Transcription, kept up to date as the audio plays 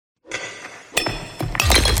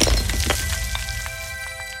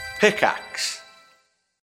Pickaxe.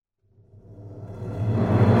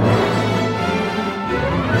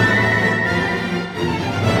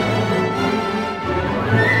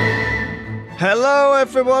 Hello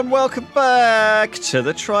everyone, welcome back to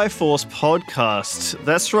the Triforce podcast.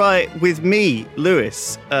 That's right, with me,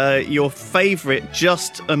 Lewis, your favourite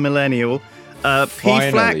Just a Millennial,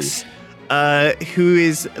 P-Flax, who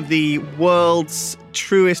is the world's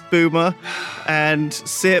truest boomer, and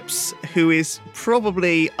Sips, who is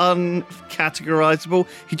probably uncategorizable.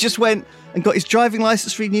 He just went and got his driving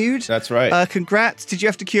license renewed. That's right. Congrats. Did you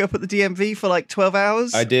have to queue up at the DMV for like 12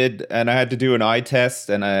 hours? I did, and I had to do an eye test,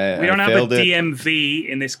 and We don't have a failed it. DMV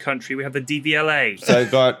in this country. We have the DVLA. So I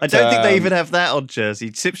got. I don't think they even have that on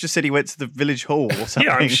Jersey. Sips just said he went to the village hall or something.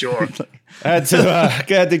 Yeah, I'm sure. I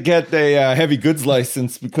had to get a heavy goods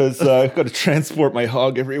license because I've got to transport my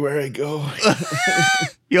hog everywhere I go.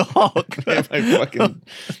 Your hog. my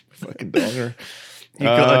fucking donger. You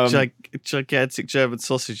got a gigantic German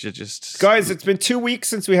sausage. You just Guys, it's been 2 weeks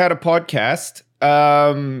since we had a podcast.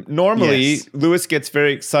 Normally, Yes. Lewis gets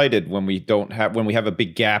very excited when we have a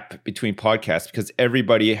big gap between podcasts because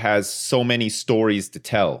everybody has so many stories to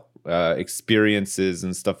tell, experiences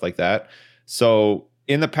and stuff like that. So,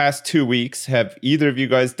 in the past 2 weeks, have either of you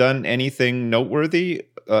guys done anything noteworthy,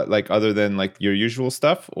 like other than like your usual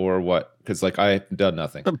stuff, or what? Because like I have done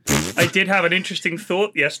nothing. I did have an interesting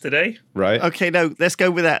thought yesterday. Right? Okay, no, let's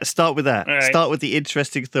go with that. Start with that. All right. Start with the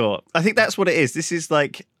interesting thought. I think that's what it is. This is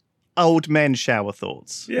like old men shower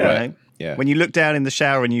thoughts. Yeah. Right? Yeah. When you look down in the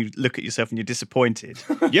shower and you look at yourself and you're disappointed.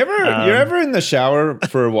 You're ever in the shower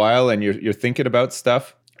for a while and you're thinking about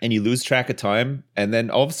stuff and you lose track of time, and then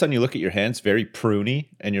all of a sudden you look at your hands very pruny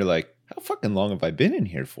and you're like, how fucking long have I been in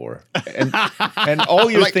here for? And all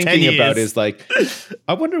you're Like 10 thinking about years. is like,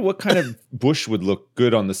 I wonder what kind of bush would look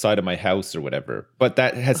good on the side of my house or whatever. But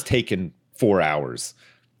that has taken 4 hours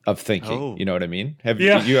of thinking. Oh. You know what I mean? Are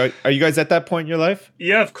you guys at that point in your life?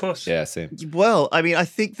 Yeah, of course. Yeah, same. Well, I mean, I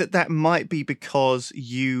think that might be because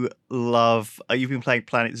you love. You've been playing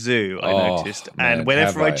Planet Zoo, I Oh, noticed, man, and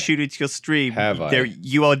whenever have I I. tune into your stream, Have I.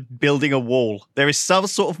 you are building a wall. There is some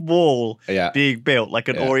sort of wall Yeah. being built, like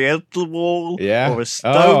an Yeah. Oriental wall, Yeah. or a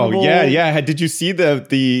stone wall. yeah. Did you see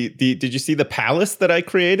did you see the palace that I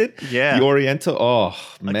created? Yeah. The Oriental. Oh,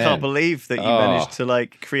 man. I can't believe that you managed to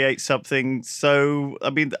like create something so.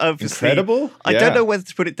 I mean, obviously, Incredible? I Yeah. don't know whether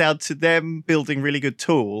to put it down to them building really good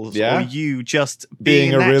tools, Yeah. or you just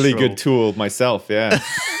being a really natural. good tool myself. Yeah.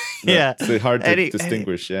 Yeah, It's hard to Any-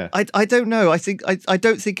 distinguish. Yeah. I don't know. I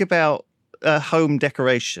don't think about home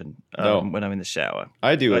decoration No. when I'm in the shower.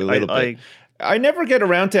 I do a little bit. I never get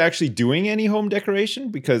around to actually doing any home decoration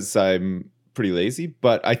because I'm pretty lazy,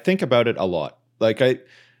 but I think about it a lot. Like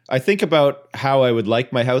I think about how I would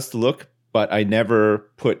like my house to look, but I never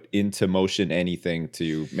put into motion anything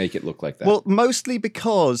to make it look like that. Well, mostly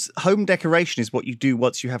because home decoration is what you do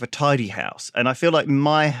once you have a tidy house, and I feel like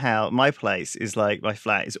my place is like my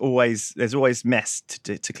flat is there's always mess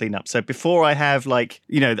to clean up. So before I have I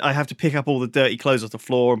have to pick up all the dirty clothes off the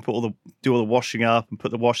floor and do all the washing up and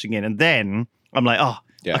put the washing in, and then I'm like, oh.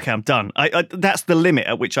 Yeah. Okay, I'm done. That's the limit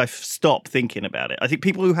at which I stop thinking about it. I think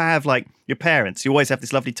people who have like your parents, who always have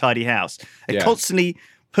this lovely tidy house, they Yeah. constantly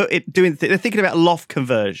they're thinking about loft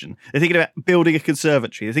conversion. They're thinking about building a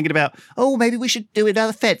conservatory. They're thinking about, maybe we should do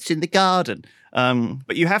another fence in the garden.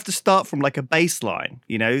 But you have to start from like a baseline,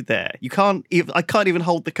 there. I can't even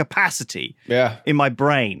hold the capacity in my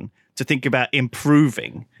brain to think about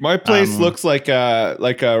improving. My place looks like a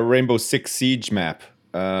Rainbow Six Siege map.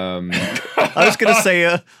 I was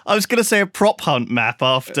gonna say a prop hunt map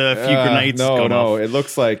after a few grenades gone off. It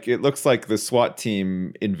looks like the SWAT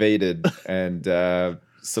team invaded and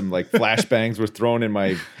some like flashbangs were thrown in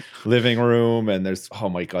my living room, and there's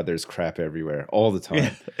crap everywhere all the time.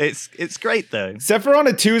 Yeah, it's great though. Except for on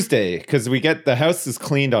a Tuesday, because the house is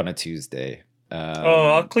cleaned on a Tuesday.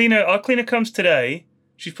 Our cleaner comes today.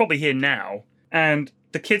 She's probably here now, and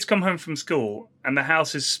the kids come home from school, and the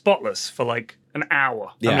house is spotless for like an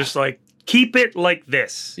hour. Yeah. I'm just like, keep it like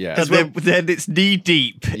this. Yeah. And then it's knee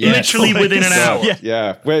deep. Yes. Literally within an hour.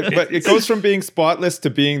 Yeah. But it goes from being spotless to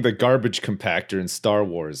being the garbage compactor in Star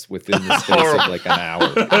Wars within the space of like an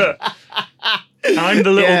hour. I'm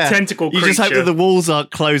the little tentacle You creature. just hope that the walls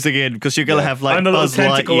aren't closing in because you're gonna have like I'm the little Buzz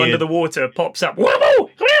tentacle Lightyear. under the water, pops up. Wobble,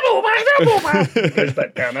 wobble, wobble, goes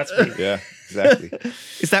back down. That's me. Yeah, exactly.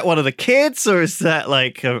 Is that one of the kids or is that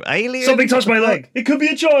like an alien? Something touched my leg. It could be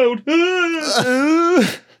a child.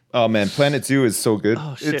 Oh man, Planet Zoo is so good.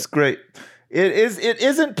 Oh, shit. It's great. It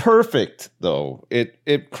isn't perfect though.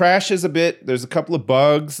 It crashes a bit. There's a couple of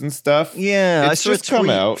bugs and stuff. Yeah, I it's saw a just come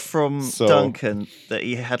tweet out, from so- Duncan that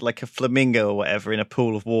he had like a flamingo or whatever in a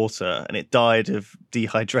pool of water, and it died of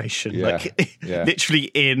dehydration,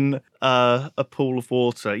 literally in a pool of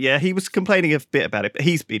water. Yeah, he was complaining a bit about it, but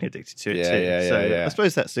he's been addicted to it too. So I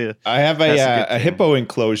suppose that's I have a hippo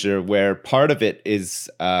enclosure where part of it is.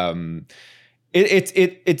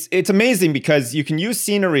 It's amazing because you can use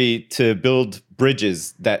scenery to build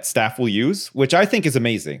bridges that staff will use, which I think is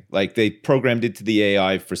amazing. Like they programmed into the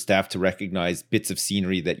AI for staff to recognize bits of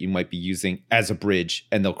scenery that you might be using as a bridge,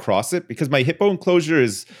 and they'll cross it. Because my hippo enclosure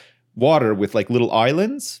is water with like little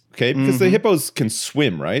islands, okay? Because the hippos can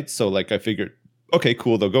swim, right? So like I figured, okay,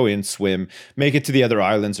 cool, they'll go in, swim, make it to the other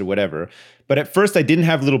islands or whatever. But at first I didn't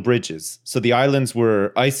have little bridges, so the islands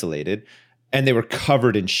were isolated and they were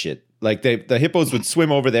covered in shit. Like the hippos would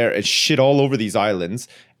swim over there and shit all over these islands.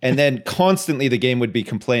 And then constantly the game would be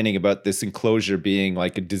complaining about this enclosure being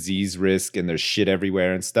like a disease risk and there's shit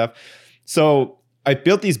everywhere and stuff. So I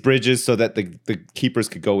built these bridges so that the keepers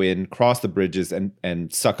could go in, cross the bridges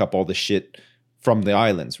and suck up all the shit from the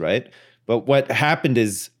islands, right? But what happened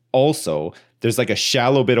is also there's like a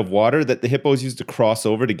shallow bit of water that the hippos use to cross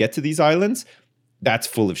over to get to these islands. That's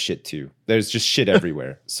full of shit too. There's just shit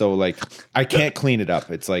everywhere. So like I can't clean it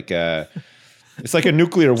up. It's like a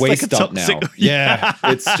nuclear waste dump now. Yeah.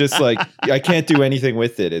 It's just like I can't do anything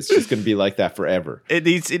with it. It's just going to be like that forever. We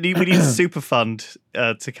need a super fund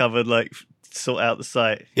to cover like sort out the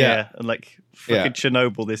site. Yeah. And like fucking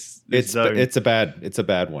Chernobyl this zone. It's a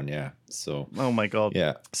bad one, yeah. So oh my god.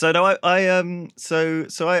 Yeah. So no,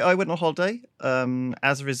 I went on holiday.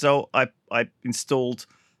 As a result, I installed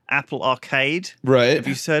Apple Arcade. Right. Have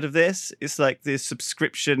you heard of this? It's like this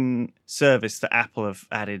subscription service that Apple have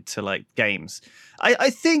added to like games. I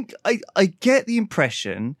think I get the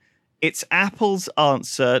impression it's Apple's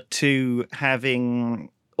answer to having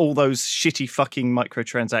all those shitty fucking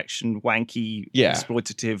microtransaction, wanky,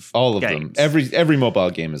 exploitative all of games. them. Every mobile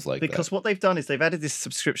game is like that. Because what they've done is they've added this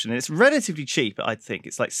subscription, and it's relatively cheap, I think.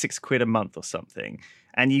 It's like £6 a month or something.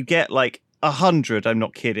 And you get like 100, I'm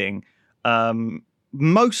not kidding,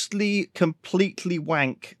 mostly completely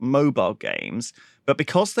wank mobile games, but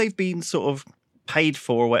because they've been sort of paid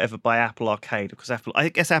for or whatever by Apple Arcade, because I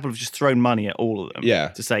guess Apple have just thrown money at all of them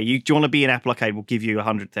to say, do you want to be in Apple Arcade? We'll give you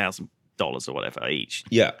 $100,000 or whatever each.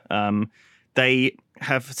 Yeah. They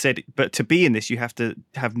have said, but to be in this, you have to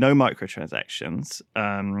have no microtransactions.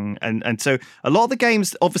 And so a lot of the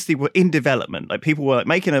games obviously were in development. Like people were like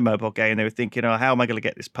making a mobile game and they were thinking, oh, how am I going to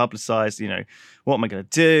get this publicized? You know, what am I going to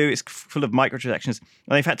do? It's full of microtransactions.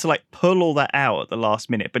 And they've had to like pull all that out at the last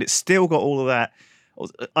minute, but it's still got all of that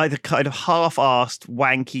either kind of half-assed,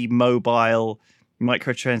 wanky, mobile,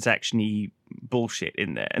 microtransaction-y bullshit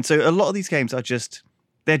in there. And so a lot of these games are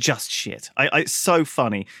they're just shit. It's so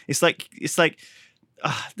funny. It's like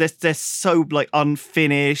they're so like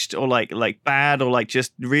unfinished or like bad or like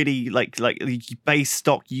just really like base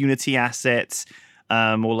stock Unity assets,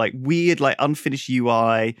 or like weird like unfinished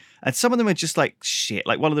UI, and some of them are just like shit.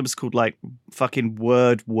 Like one of them is called like fucking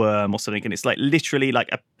Word Worm or something, and it's like literally like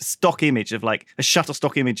a stock image of like a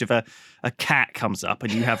Shutterstock image of a cat comes up,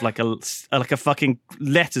 and you have like a fucking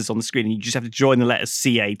letters on the screen, and you just have to join the letters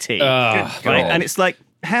CAT, right? And it's like,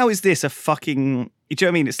 how is this a fucking? Do you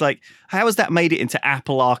know what I mean? It's like, how has that made it into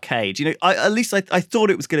Apple Arcade? You know, at least I thought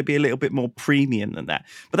it was going to be a little bit more premium than that.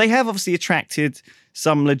 But they have obviously attracted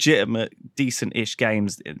some legitimate, decent-ish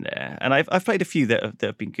games in there. And I've played a few that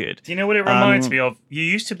have been good. Do you know what it reminds me of? You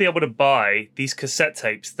used to be able to buy these cassette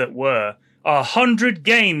tapes that were 100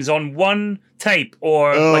 games on one tape,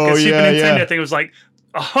 or like a Super Nintendo thing. It was like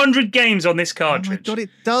 100 games on this cartridge. Oh my god, it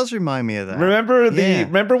does remind me of that.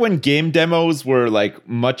 Remember when game demos were like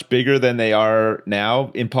much bigger than they are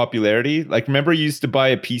now in popularity? Like, remember you used to buy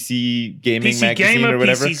a PC gaming magazine Gamer, or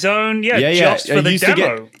whatever? PC Zone, just for the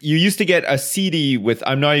demo. You used to get a CD with,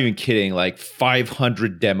 I'm not even kidding, like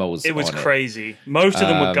 500 demos. It was crazy. Most of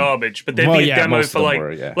them were garbage, but there'd be a demo for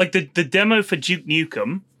like the demo for Duke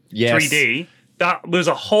Nukem 3D. That was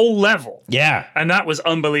a whole level. Yeah. And that was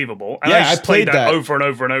unbelievable. And I just played that over and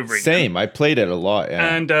over and over again. Same. I played it a lot.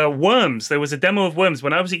 Yeah. And Worms. There was a demo of Worms.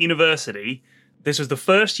 When I was at university, this was the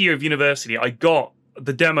first year of university, I got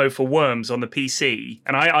the demo for Worms on the PC.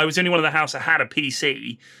 And I was the only one in the house that had a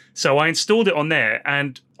PC. So I installed it on there.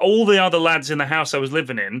 And all the other lads in the house I was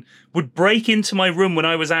living in would break into my room when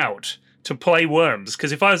I was out to play Worms,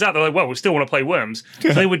 because if I was out, they're like, well, we still want to play Worms. So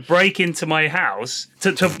they would break into my house,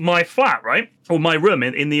 to my flat, right, or my room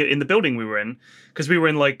in the building we were in, because we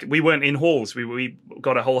weren't in halls. We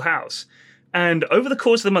got a whole house, And over the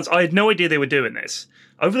course of the months, I had no idea they were doing this.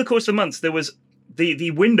 Over the course of the months, there was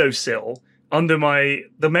the windowsill under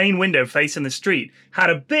the main window facing the street had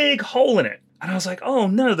a big hole in it. And I was like, oh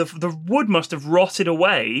no, the wood must have rotted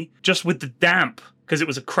away just with the damp because it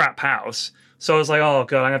was a crap house. So I was like, oh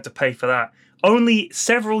God, I'm going to have to pay for that. Only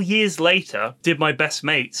several years later did my best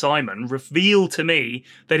mate, Simon, reveal to me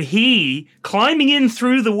that he, climbing in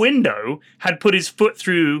through the window, had put his foot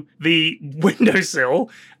through the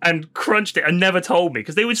windowsill and crunched it and never told me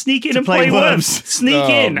because they would sneak in and play worms. Sneak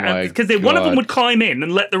in. Because one of them would climb in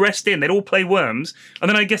and let the rest in. They'd all play worms. And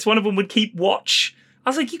then I guess one of them would keep watch. I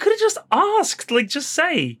was like, you could have just asked, like, just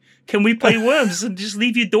say, can we play worms and just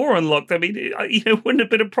leave your door unlocked? I mean, it wouldn't have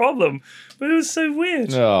been a problem. But it was so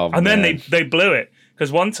weird. Oh, and man. then they blew it.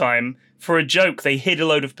 Because one time, for a joke, they hid a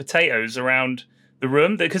load of potatoes around the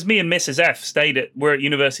room. Because me and Mrs. F were at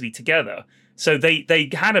university together. So they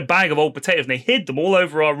had a bag of old potatoes and they hid them all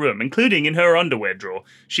over our room, including in her underwear drawer.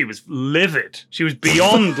 She was livid. She was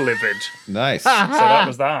beyond livid. Nice. So that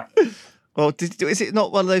was that. Well, is it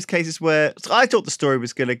not one of those cases where I thought the story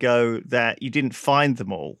was going to go that you didn't find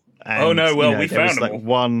them all? And, oh no! Well, we found them like all.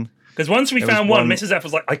 One because once we found one, Mrs. F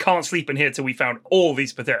was like, "I can't sleep in here till we found all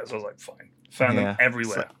these potatoes." I was like, "Fine." Found them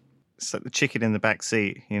everywhere. It's like the chicken in the back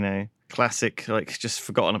seat, classic, like just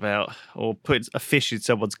forgotten about, or put a fish in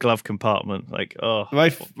someone's glove compartment. Like, oh,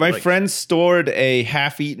 my friend stored a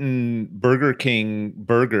half-eaten Burger King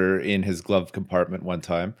burger in his glove compartment one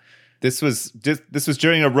time. This was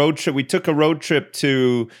during a road trip. We took a road trip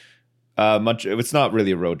to it's not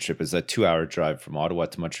really a road trip. It's a 2-hour drive from Ottawa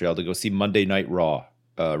to Montreal to go see Monday Night Raw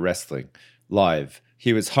wrestling live.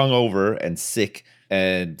 He was hungover and sick,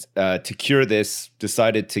 and to cure this,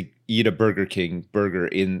 decided to eat a Burger King burger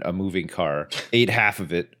in a moving car. Ate half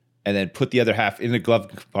of it, and then put the other half in the glove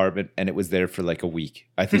compartment, and it was there for like a week.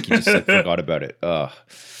 I think he just forgot about it.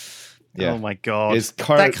 Yeah. Oh my God. His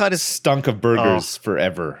car that kind of stunk of burgers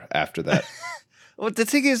forever after that. Well, the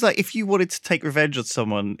thing is, like, if you wanted to take revenge on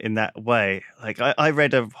someone in that way, like, I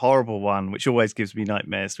read a horrible one, which always gives me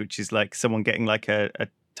nightmares, which is like someone getting like a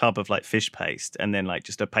tub of like fish paste and then like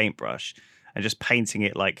just a paintbrush and just painting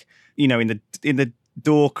it like, in the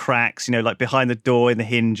door cracks, like behind the door in the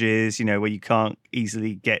hinges, where you can't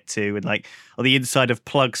easily get to, and like on the inside of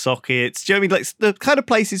plug sockets. Do you know what I mean? Like the kind of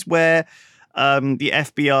places where the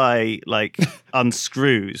FBI like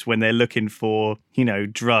unscrews when they're looking for,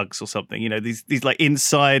 drugs or something, these like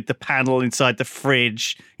inside the panel, inside the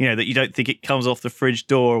fridge, that you don't think it comes off the fridge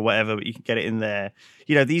door or whatever, but you can get it in there.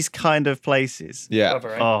 These kind of places. Yeah.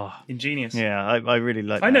 Clever, eh? Oh, ingenious. Yeah, I really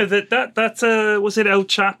like that. I know that was it El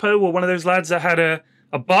Chapo or one of those lads that had a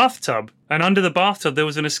bathtub, and under the bathtub there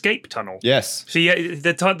was an escape tunnel. Yes. So yeah,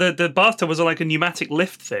 the bathtub was like a pneumatic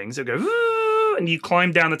lift thing, so it goes, and you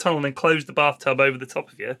climb down the tunnel and then close the bathtub over the top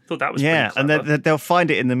of you. I thought that was pretty clever. And they'll find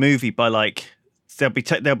it in the movie by like there'll be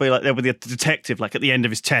the detective like at the end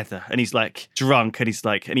of his tether, and he's like drunk, and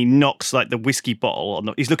he knocks like the whiskey bottle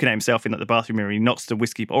on he's looking at himself in like the bathroom mirror, and he knocks the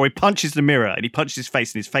whiskey bottle, or he punches the mirror and he punches his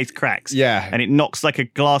face and his face cracks. Yeah. And it knocks like a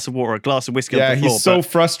glass of water or a glass of whiskey on the floor. He's so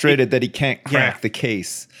frustrated that he can't crack the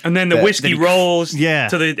case. And then the whiskey rolls to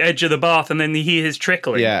the edge of the bath, and then you hear his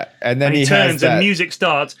trickling. Yeah. And then he turns and music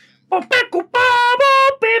starts. Or something.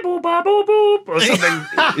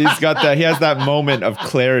 He has that moment of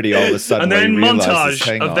clarity all of a sudden. And then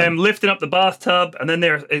montage of them lifting up the bathtub, and then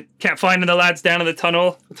they're can't finding the lads down in the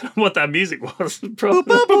tunnel. I don't know what that music was.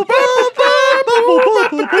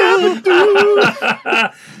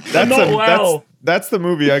 That's the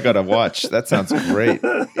movie I gotta watch. That sounds great.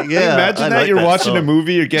 Yeah, imagine that you're watching a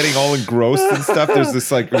movie, you're getting all engrossed and stuff. There's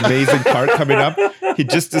this like amazing part coming up. He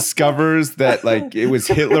just discovers that like it was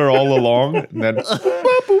Hitler all along, and then it's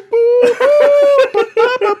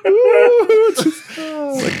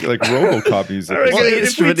like RoboCop music.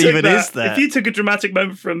 If you took a dramatic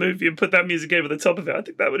moment for a movie and put that music over the top of it, I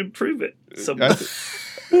think that would improve it.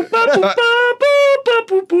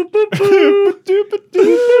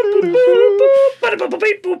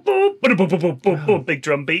 Big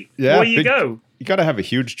drum beat. Yeah, away you go. You got to have a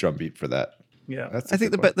huge drum beat for that. Yeah, I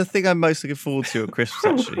think the thing I'm most looking forward to at Christmas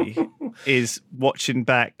actually is watching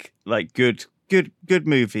back like good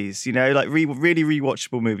movies. Like really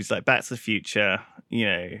rewatchable movies like Back to the Future.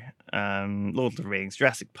 Lord of the Rings,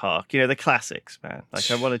 Jurassic Park, the classics, man. Like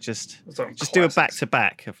I want to just do a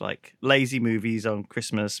back-to-back of like lazy movies on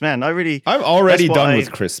Christmas. Man, I'm already done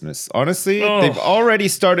with Christmas. Honestly, they've already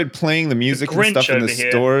started playing the music and stuff in the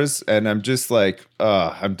stores, and I'm just like,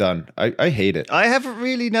 I'm done. I hate it. I haven't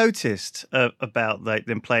really noticed about like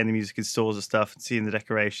them playing the music in stores and stuff and seeing the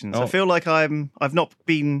decorations. I feel like I've not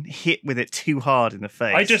been hit with it too hard in the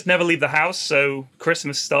face. I just never leave the house, so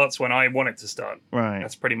Christmas starts when I want it to start. Right.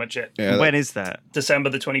 That's pretty much it. Yeah, when is that? December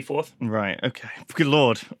the 24th. Right, okay. Good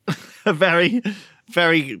Lord. A very,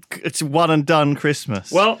 it's one and done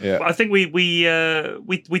Christmas. Well, I think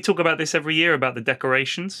we talk about this every year about the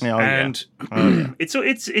decorations.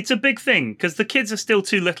 It's a big thing because the kids are still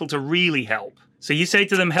too little to really help. So you say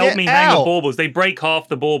to them, help me hang the baubles. They break half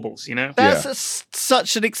the baubles, That's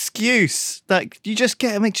such an excuse. Like, you just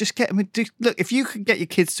get them. Look, if you can get your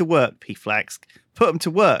kids to work, P-Flax, put them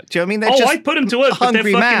to work. Do you know what I mean? I put them to work, but they're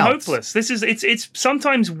fucking mouths. hopeless. It's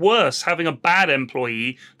sometimes worse having a bad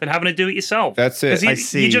employee than having to do it yourself. That's it.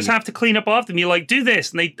 You just have to clean up after them. You're like, do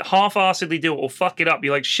this, and they half-assedly do it or fuck it up.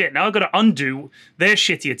 You're like, shit, now I've got to undo their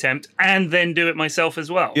shitty attempt and then do it myself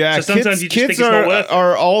as well. Yeah, so sometimes you just think it's not worth it.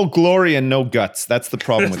 Are all glory and no guts. That's the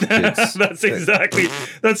problem with kids.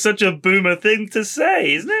 That's such a boomer thing to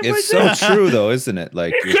say, isn't it? It's so true, though, isn't it?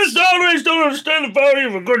 Like, kids always don't understand the value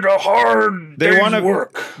of a good hard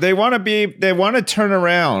work. They want to turn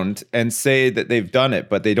around and say that they've done it,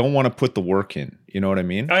 but they don't want to put the work in. You know what I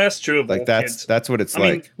mean? That's true of all kids. That's what it's I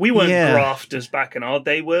like. mean, we weren't grafters back in our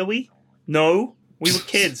day, were we? No, we were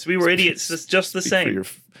kids. We were idiots. It's just the same.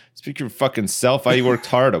 Speak for your fucking self. I worked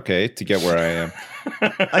hard, okay, to get where I am.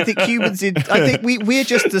 I think we're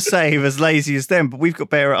just the same, as lazy as them, but we've got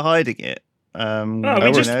better at hiding it.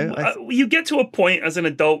 You get to a point as an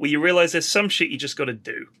adult where you realize there's some shit you just got to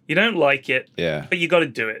do. You don't like it, but you got to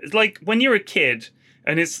do it. It's like when you're a kid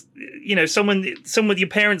and it's someone your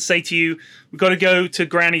parents say to you, "We've got to go to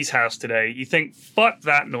Granny's house today." You think, "Fuck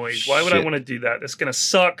that noise! Why would I want to do that? That's gonna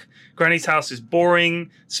suck. Granny's house is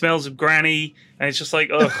boring. Smells of Granny." And it's just like,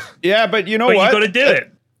 ugh. Yeah, but you know what? You got to do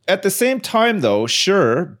it. At the same time, though,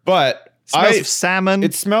 sure, but. Smells of salmon.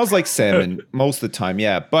 It smells like salmon most of the time,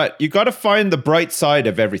 yeah. But you got to find the bright side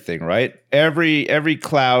of everything, right? Every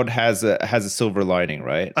cloud has a silver lining,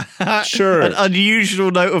 right? Sure. An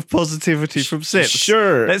unusual note of positivity from Sips.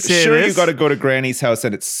 Sure. Let's hear this. You got to go to Granny's house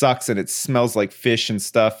and it sucks and it smells like fish and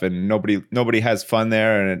stuff and nobody has fun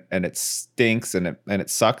there and it stinks and it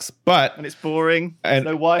sucks. And it's boring. And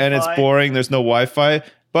no Wi-Fi. And it's boring. There's no Wi-Fi.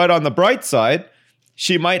 But on the bright side,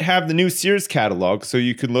 she might have the new Sears catalog, so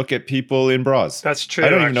you can look at people in bras. That's true. I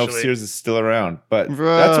don't even know if Sears is still around, but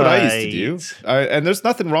that's what I used to do. And there's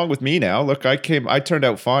nothing wrong with me now. Look, I turned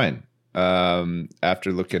out fine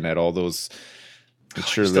after looking at all those. I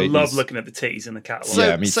used to love looking at the titties in the catalog.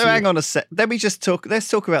 So, me too. Hang on a sec. Let's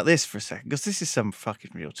talk about this for a second, because this is some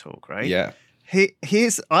fucking real talk, right? Yeah.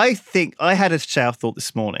 I think I had a shower thought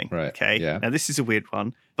this morning. Right. Okay. Yeah. Now this is a weird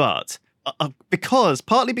one, but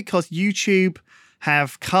partly because YouTube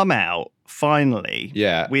have come out finally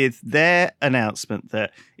with their announcement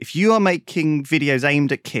that if you are making videos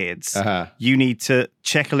aimed at kids, you need to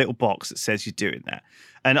check a little box that says you're doing that.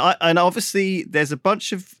 And obviously there's a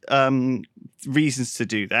bunch of reasons to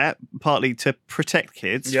do that, partly to protect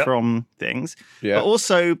kids from things, but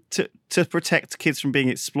also to protect kids from being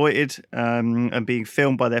exploited and being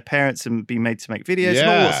filmed by their parents and being made to make videos.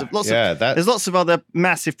 There's lots of other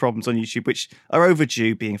massive problems on YouTube which are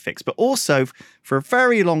overdue being fixed. But also, for a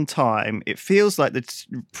very long time, it feels like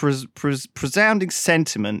the resounding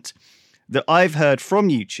sentiment that I've heard from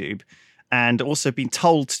YouTube and also been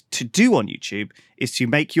told to do on YouTube is to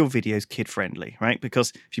make your videos kid-friendly, right?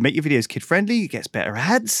 Because if you make your videos kid-friendly, you get better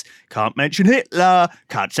ads, can't mention Hitler,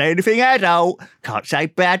 can't say anything adult, can't say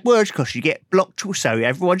bad words because you get blocked. So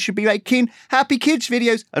everyone should be making happy kids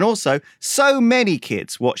videos. And also, so many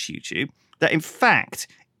kids watch YouTube that, in fact,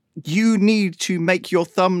 you need to make your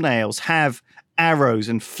thumbnails have arrows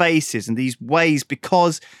and faces and these ways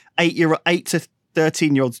because 8 to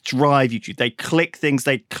 13-year-olds drive YouTube. They click things.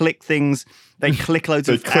 They click loads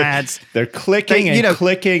of ads. They're clicking and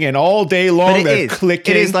clicking, and all day long they're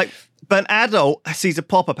clicking. It is like, but an adult sees a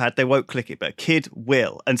pop-up ad, they won't click it, but a kid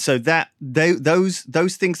will. And so those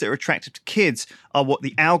things that are attractive to kids are what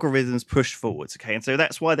the algorithms push forwards. Okay, and so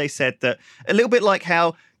that's why they said that, a little bit like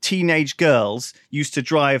how teenage girls used to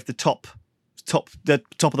drive the top of the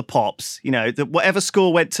pops. Whatever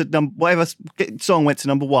song went to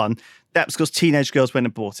number one. That's because teenage girls went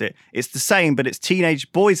and bought it. It's the same, but it's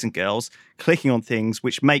teenage boys and girls clicking on things,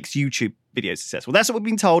 which makes YouTube videos successful. That's what we've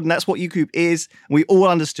been told, and that's what YouTube is. And we all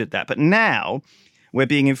understood that. But now we're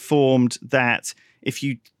being informed that if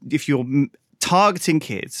you're targeting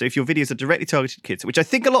kids, so if your videos are directly targeted kids, which I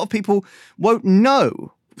think a lot of people won't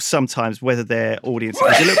know sometimes whether their audience is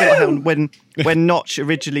a little bit like how when Notch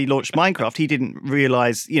originally launched Minecraft, he didn't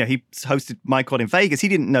realize, he hosted Minecon in Vegas, he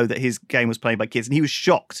didn't know that his game was played by kids, and he was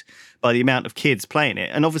shocked by the amount of kids playing it.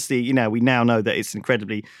 And obviously, we now know that it's an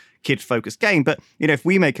incredibly kid-focused game, but if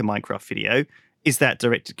we make a Minecraft video, is that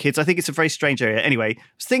directed at kids? I think it's a very strange area. Anyway, I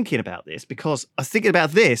was thinking about this because I was thinking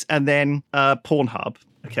about this and then Pornhub.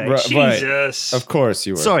 Okay. Jesus. Of course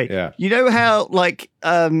you were. Sorry. Yeah. You know how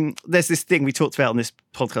there's this thing we talked about on this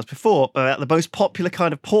podcast before about the most popular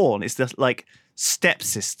kind of porn is the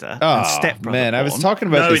stepsister and stepbrother man, porn. I was talking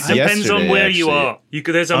about this yesterday. No, it depends on where you are.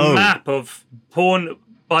 There's a Oh. map of porn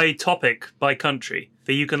by topic, by country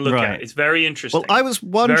that you can look Right. at. It's very interesting. Well, I was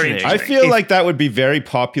wondering. Very I interesting. feel like that would be very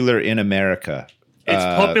popular in America. It's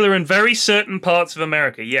popular in very certain parts of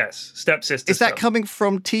America, yes. Stepsister Is that stuff. coming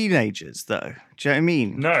from teenagers, though? Do you know what I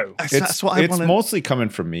mean? No. That's what I It's want to... mostly coming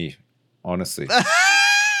from me, honestly.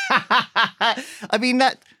 I mean,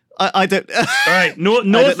 that... I don't... All right, North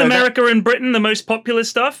know America and Britain, the most popular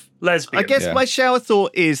stuff? Lesbian. I guess Yeah. my shower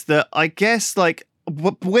thought is that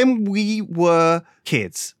when we were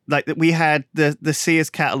kids, like that we had the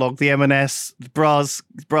Sears catalog, the M&S bras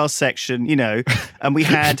section, and we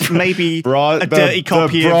had maybe a dirty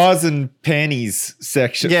copy the of bras and panties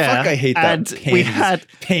section. Yeah, Fuck, I hate that. and Panties. we had-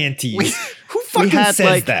 panties. Who we fucking had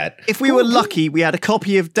says that? If we were lucky, we had a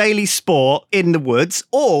copy of Daily Sport in the woods,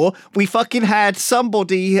 or we fucking had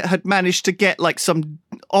somebody had managed to get some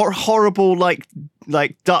horrible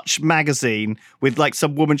Dutch magazine with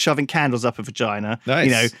some woman shoving candles up her vagina.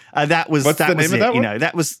 Nice. That was What's the name of that one?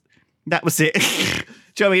 That was it.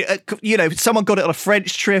 Do you know what I mean? Someone got it on a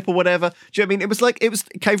French trip or whatever. Do you know what I mean?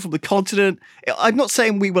 It came from the continent. I'm not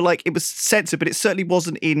saying we were it was censored, but it certainly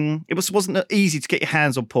wasn't easy to get your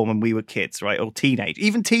hands on porn when we were kids, right? Or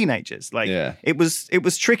even teenagers. It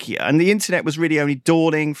was trickier, and the internet was really only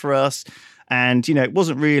dawning for us. And it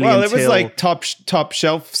wasn't really. Well, until... it was top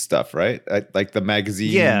shelf stuff, right? Like the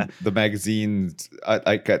magazine. Yeah. The magazines,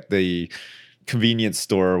 at the convenience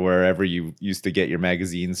store, wherever you used to get your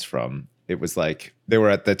magazines from. It was they were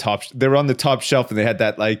at the top. They were on the top shelf, and they had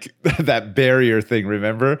that that barrier thing.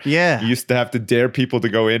 Remember? Yeah. You used to have to dare people to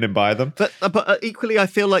go in and buy them. But equally, I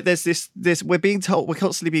feel like there's this. We're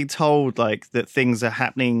constantly being told that things are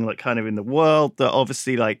happening kind of in the world. That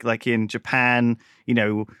obviously like in Japan,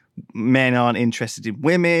 men aren't interested in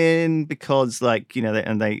women because they.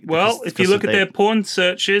 Well, if you look at their porn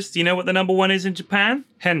searches, do you know what the number one is in Japan?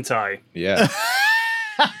 Hentai. Yeah.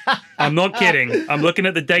 I'm not kidding. I'm looking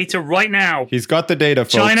at the data right now. He's got the data,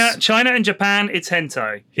 folks. China and Japan, it's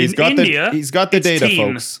hentai. He's got the it's data,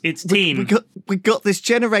 teen. folks. It's teen. We got this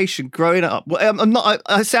generation growing up. Well, I'm not.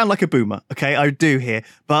 I sound like a boomer. Okay, I do here,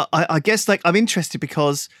 but I guess I'm interested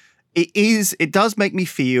because it does make me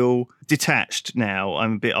feel detached now.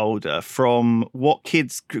 I'm a bit older from what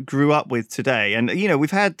kids grew up with today, and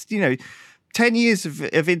we've had 10 years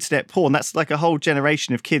of internet porn. That's a whole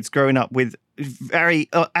generation of kids growing up with very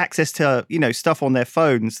access to stuff on their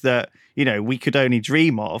phones that we could only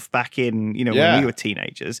dream of back in when we were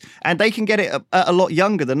teenagers, and they can get it a lot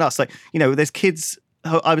younger than us. There's kids.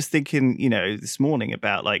 I was thinking this morning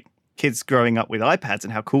about kids growing up with iPads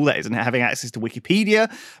and how cool that is and having access to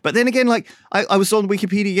Wikipedia. But then again, I was on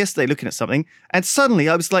Wikipedia yesterday looking at something, and suddenly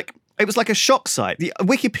I was it was like a shock site. The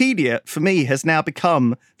Wikipedia, for me, has now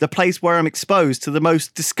become the place where I'm exposed to the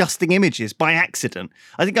most disgusting images by accident.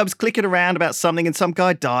 I think I was clicking around about something and some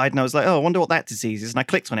guy died, and I was like, oh, I wonder what that disease is. And I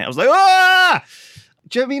clicked on it. I was like, ah!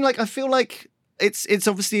 Do you know what I mean? I feel like it's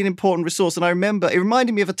obviously an important resource. And I remember, it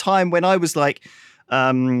reminded me of a time when I was I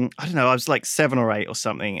don't know, I was 7 or 8 or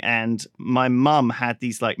something. And my mum had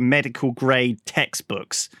these medical grade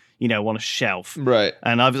textbooks, on a shelf. Right.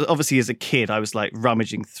 And I was obviously, as a kid, I was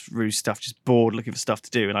rummaging through stuff, just bored, looking for stuff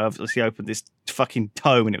to do. And I obviously opened this fucking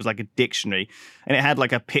tome, and it was a dictionary, and it had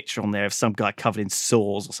a picture on there of some guy covered in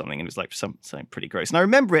sores or something, and it was something pretty gross. And I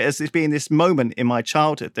remember it as being this moment in my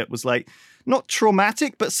childhood that was not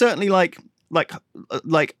traumatic, but certainly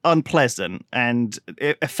unpleasant, and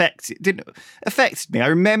it didn't affect me. I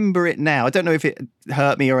remember it now. I don't know if it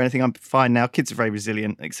hurt me or anything. I'm fine now. Kids are very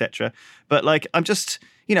resilient, etc. But I'm just,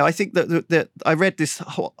 I think that I read this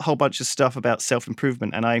whole bunch of stuff about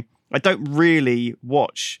self-improvement, and I don't really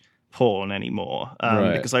watch porn anymore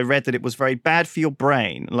because I read that it was very bad for your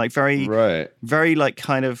brain, very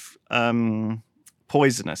kind of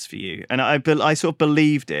poisonous for you, and I sort of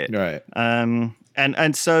believed it. Right.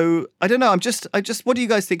 And so I don't know. I just. What do you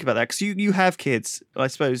guys think about that? Because you have kids, I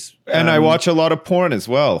suppose. And I watch a lot of porn as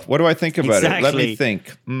well. What do I think about it? Let me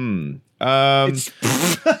think.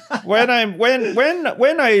 when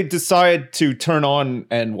I decide to turn on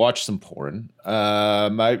and watch some porn,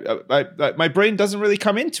 my brain doesn't really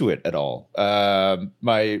come into it at all.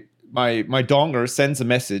 My donger sends a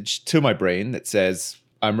message to my brain that says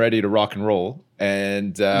I'm ready to rock and roll,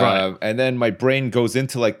 and then my brain goes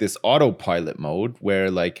into like this autopilot mode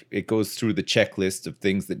where like it goes through the checklist of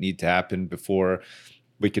things that need to happen before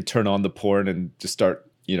we could turn on the porn and just start,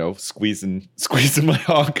 squeezing my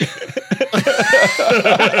hog.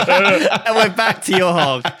 And we're back to your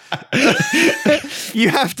hog. You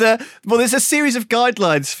have to. Well, there's a series of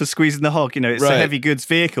guidelines for squeezing the hog. It's a heavy goods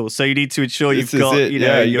vehicle, so you need to ensure you've got. You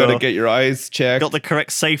got to get your eyes checked. Got the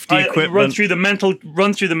correct safety equipment. Run through the mental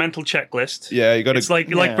checklist. Yeah, you got to. It's like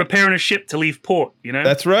preparing a ship to leave port.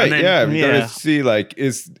 That's right. Then, you got to see like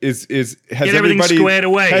has everybody squared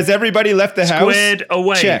away? Has everybody left the house? Squared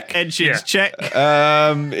away. Check. Engines check.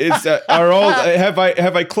 Have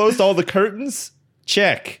I closed all the curtains?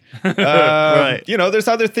 Check. Right. There's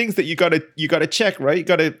other things that you gotta check, right? You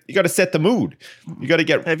gotta set the mood. You gotta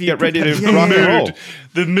get ready to rock and roll.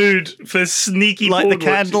 The mood for sneaky. Light the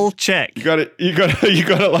candle. Watching. Check. You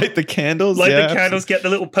gotta light the candles. Light the candles. Get the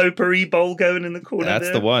little potpourri bowl going in the corner. That's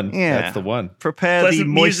there. the one. Yeah. That's the one. Prepare Pleasant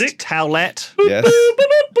the moist music. towelette. Yes.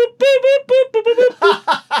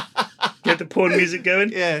 Get the porn music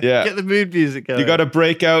going. Yeah. Yeah. Get the mood music going. You got to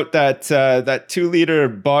break out that 2-liter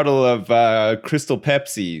bottle of Crystal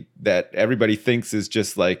Pepsi that everybody thinks is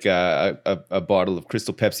just like a bottle of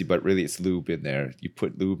Crystal Pepsi, but really it's lube in there. You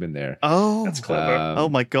put lube in there. Oh, that's clever. Oh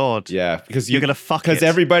my god. Yeah, because you're gonna fuck it. Because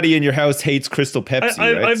everybody in your house hates Crystal Pepsi.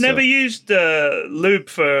 I've never used lube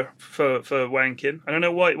for wanking. I don't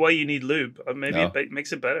know why you need lube. Maybe it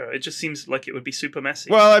makes it better. It just seems like it would be super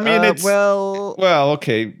messy. Well, I mean, it's well,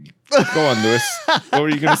 okay. Go on, Lewis. What were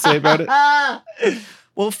you going to say about it?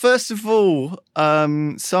 Well, first of all,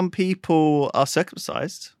 some people are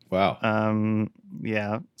circumcised. Wow.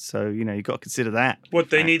 Yeah. So you've got to consider that. What,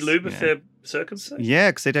 they need lube if they're circumcised?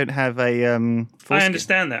 Yeah, because they don't have a. I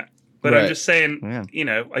understand that, but Right. I'm just saying.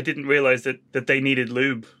 I didn't realize that they needed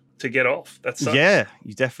lube to get off. That sucks. Yeah,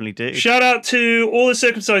 you definitely do. Shout out to all the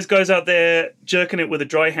circumcised guys out there jerking it with a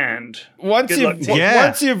dry hand. Once you've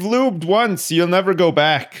lubed once, you'll never go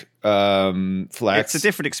back. Flax. It's a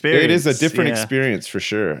different experience. It is a different experience for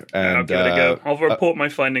sure. And I'll give it a go. I'll report my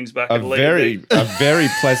findings back at a later date. A very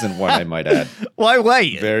pleasant one, I might add. Why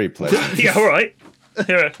wait? Very pleasant. Yeah, all right.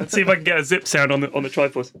 Here, let's see if I can get a zip sound on the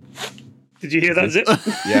Triforce. Did you hear that zip?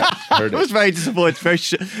 Yeah, heard I was it. very disappointed. Very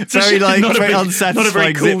unsatisfying not a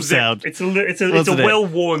very zip cool sound. It's a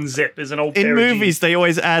well-worn zip. It's an old In pair movies, they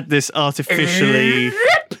always add this artificially.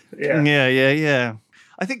 Yeah.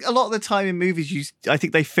 I think a lot of the time in movies, I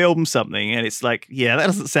think they film something and it's like, that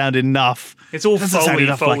doesn't sound enough. It's all Foley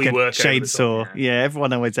like a work. Chainsaw. Yeah,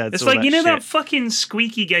 everyone always adds. It's all like, that that fucking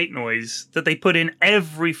squeaky gate noise that they put in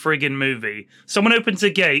every friggin' movie. Someone opens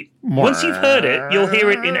a gate. Once you've heard it, you'll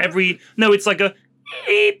hear it in every. No, it's like a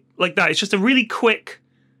beep, like that. It's just a really quick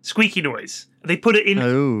squeaky noise. They put it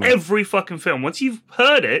in every fucking film. Once you've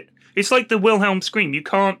heard it, it's like the Wilhelm scream. You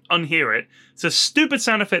can't unhear it. It's a stupid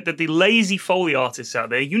sound effect that the lazy Foley artists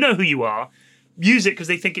out there, you know who you are, use it because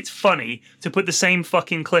they think it's funny to put the same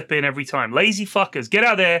fucking clip in every time. Lazy fuckers. Get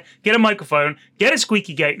out there, get a microphone, get a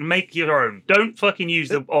squeaky gate and make your own. Don't fucking use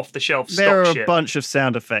the off-the-shelf stock shit. There are a bunch of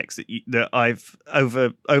sound effects that I've,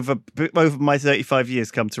 over my 35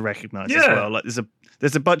 years, come to recognise as well. Like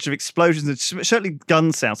there's a bunch of explosions and certainly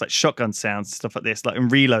gun sounds, like shotgun sounds, stuff like this, like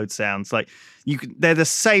and reload sounds. Like they're the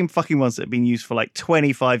same fucking ones that have been used for like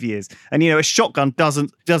 25 years. And a shotgun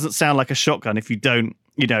doesn't sound like a shotgun if you don't,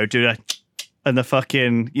 do a and the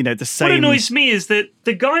fucking, the same. What annoys me is that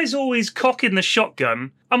the guy's always cocking the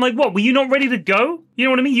shotgun. I'm like, what? Were you not ready to go? You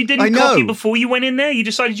know what I mean? You didn't cock it before you went in there. You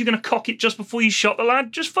decided you're going to cock it just before you shot the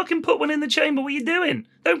lad. Just fucking put one in the chamber. What are you doing?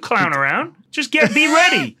 Don't clown around. Just be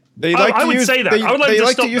ready. I would say that. I would like they to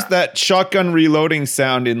like stop to use that shotgun reloading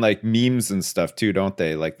sound in like memes and stuff too, don't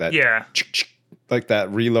they? Like that. Yeah. Like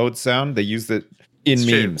that reload sound. They use it in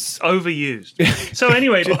memes. Overused. So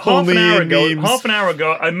anyway, half an hour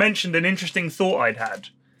ago, I mentioned an interesting thought I'd had.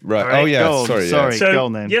 Right. Oh yeah. Sorry. So go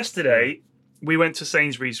on then. Yesterday, we went to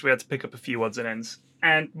Sainsbury's. We had to pick up a few odds and ends.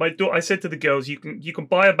 And I said to the girls, you can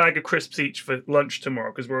buy a bag of crisps each for lunch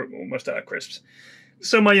tomorrow because we're almost out of crisps.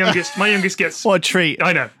 So my youngest gets what a treat.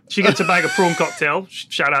 I know. She gets a bag of prawn cocktail.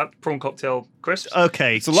 Shout out prawn cocktail crisps.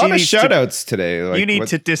 Okay. It's a lot of shout outs today. Like, you need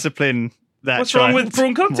to discipline that. What's wrong with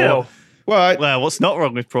prawn cocktail? Well, what's not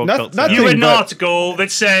wrong with prawn cocktail? You read an article that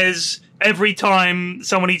says every time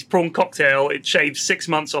someone eats prawn cocktail, it shaves 6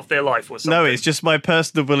 months off their life or something. No, it's just my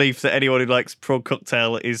personal belief that anyone who likes prawn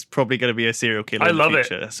cocktail is probably going to be a serial killer in the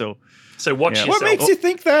future. So watch yourself. What makes you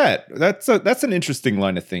think that? That's an interesting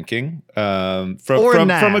line of thinking. From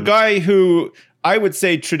a guy who I would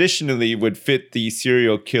say traditionally would fit the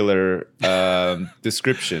serial killer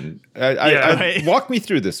description. Walk me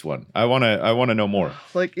through this one. I want to know more.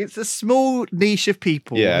 Like, it's a small niche of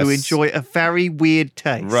people who enjoy a very weird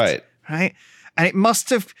taste. Right. And it must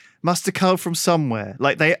have come from somewhere.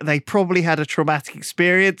 Like they probably had a traumatic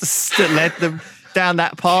experience that led them down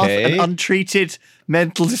that path, an untreated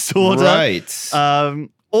mental disorder. Right.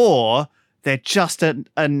 Or they're just a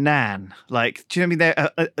nan. Like, do you know what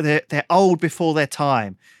I mean? They're old before their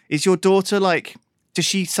time. Is your daughter like? Does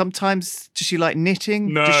she like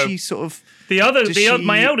knitting? No. Does she sort of?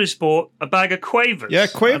 My eldest bought a bag of Quavers. Yeah,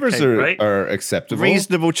 Quavers are acceptable.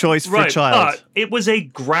 Reasonable choice for a child. But it was a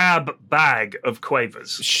grab bag of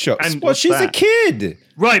Quavers. Sure. Well, she's a kid.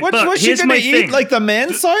 Right, What's she going to eat? Like the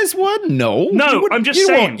man-sized one? No. I'm just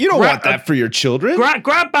saying. You don't want that for your children.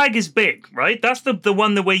 Grab bag is big, right? That's the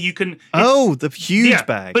one the way you can... the huge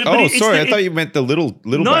bag. Sorry. I thought you meant the little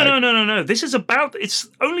bag. No. This is it's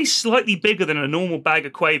only slightly bigger than a normal bag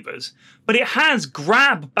of Quavers, but it has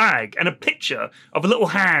grab bag and a picture of a little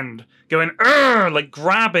hand going, like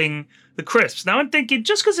grabbing the crisps. Now I'm thinking,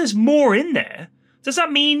 just because there's more in there, does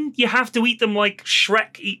that mean you have to eat them like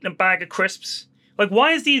Shrek eating a bag of crisps? Like,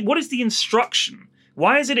 what is the instruction?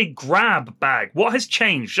 Why is it a grab bag? What has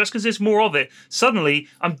changed? Just because there's more of it, suddenly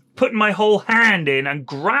I'm putting my whole hand in and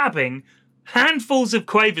grabbing handfuls of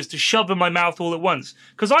Quavers to shove in my mouth all at once.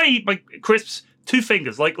 Because I eat my crisps 2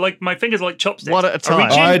 fingers, like my fingers are like chopsticks. One at a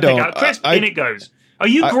time. I don't. Pick out a crisp, in it goes. Are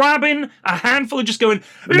you grabbing a handful and just going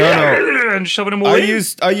and shoving them all in?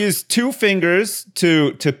 I use 2 fingers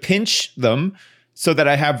to pinch them so that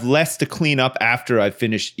I have less to clean up after I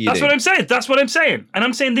finish eating. That's what I'm saying. And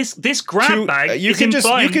I'm saying this grab bag you could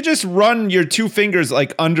just run your 2 fingers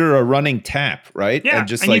like under a running tap, right? Yeah, and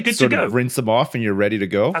just and like sort of rinse them off and you're ready to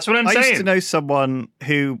go. That's what I'm saying. I used to know someone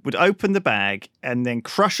who would open the bag and then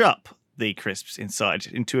crush up the crisps inside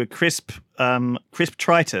into a crisp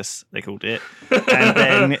Tritus, they called it, and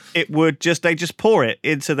then they just pour it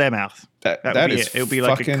into their mouth. That is it. It'll be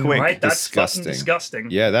like a quick. Right, that's disgusting. fucking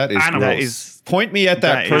disgusting. Yeah, that is Animal. gross. Point me at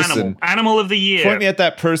that person. Animal of the year. Point me at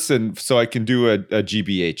that person so I can do a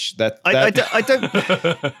GBH.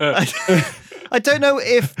 I don't know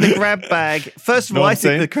if the grab bag. First of all, I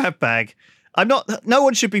think the grab bag. No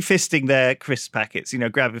one should be fisting their crisp packets.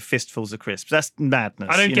 Grabbing fistfuls of crisps. That's madness.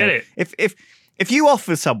 I don't get it. If you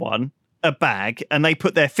offer someone a bag and they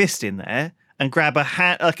put their fist in there and grab a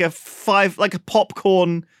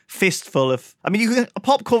popcorn fistful of. I mean, a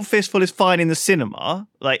popcorn fistful is fine in the cinema.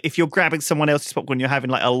 Like if you're grabbing someone else's popcorn, you're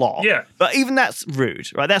having like a lot. Yeah. But even that's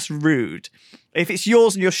rude, right? That's rude. If it's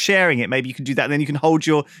yours and you're sharing it, maybe you can do that. And then you can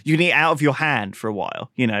you can eat out of your hand for a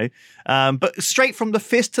while, But straight from the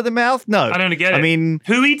fist to the mouth, no. I don't get it. I mean,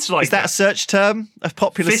 who eats like is that a search term? A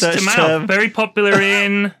popular fist search to mouth, term? very popular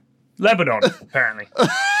in Lebanon, apparently.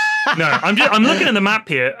 No, I'm looking at the map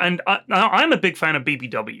here, and I'm a big fan of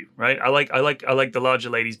BBW. Right, I like the larger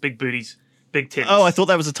ladies, big booties, big tits. Oh, I thought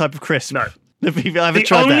that was a type of crisp. No. The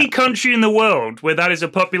only country in the world where that is a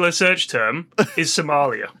popular search term is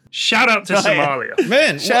Somalia. Shout out to Somalia.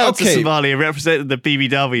 Man, shout out to Somalia representing the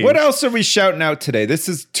BBW. What else are we shouting out today? This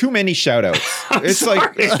is too many shout outs. It's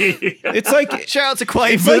like shout out to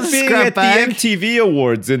Quavers. It's like being at the MTV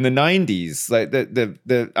Awards in the 90s. Like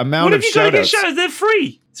the amount of shout outs. They're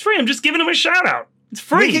free. It's free. I'm just giving them a shout out. It's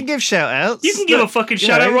free. We can give shout outs. You can give a fucking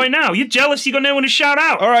shout out right now. You're jealous you got no one to shout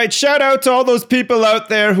out. All right, shout out to all those people out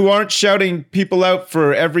there who aren't shouting people out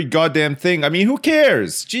for every goddamn thing. I mean, who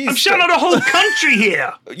cares? Jeez. I'm shouting out a whole country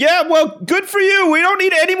here. Yeah, well, good for you. We don't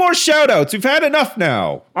need any more shout outs. We've had enough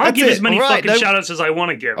now. I'll give as many fucking shout outs as I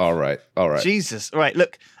want to give. All right. Jesus. All right,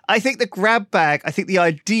 look. I think the grab bag, the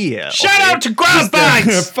idea. Shout out to grab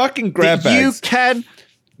bags. Fucking grab bags. You can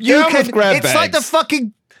grab it's bags. like the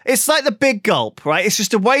fucking. It's like the big gulp, right? It's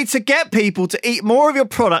just a way to get people to eat more of your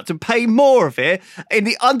product and pay more of it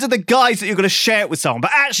under the guise that you're going to share it with someone, but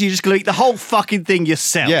actually you're just going to eat the whole fucking thing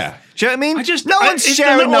yourself. Yeah. Do you know what I mean? No one's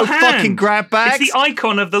sharing no fucking grab bags. It's the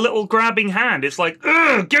icon of the little grabbing hand. It's like,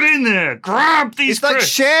 get in there, grab these. It's like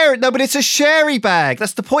share. No, but it's a sherry bag.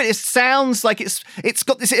 That's the point. It sounds like it's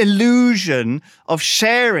got this illusion of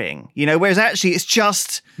sharing, whereas actually it's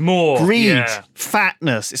just more greed,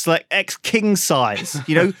 fatness. It's like king size.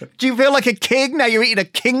 Do you feel like a king now? You're eating a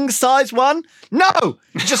king size one? No,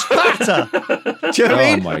 you're just fatter. Do you know what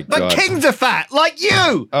I mean? My God. But kings are fat, like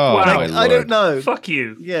you. Oh, wow. my Lord. I don't know. Fuck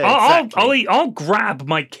you. Yeah. I'll grab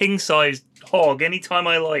my king-sized hog anytime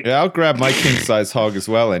I like. Yeah, I'll grab my king-size hog as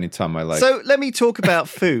well anytime I like. So let me talk about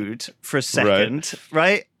food for a second,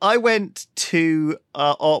 right? I went to,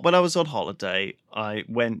 when I was on holiday, I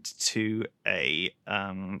went to a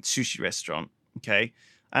sushi restaurant, okay?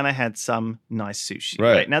 And I had some nice sushi.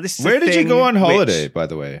 Right. Now, this is Where did you go on holiday, by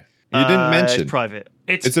the way? You didn't mention. It's private.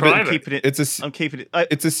 It's private. I'm keeping it. I'm keeping it.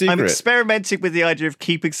 It's a secret. I'm experimenting with the idea of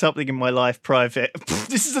keeping something in my life private.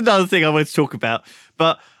 This is another thing I wanted to talk about.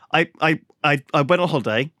 But I went on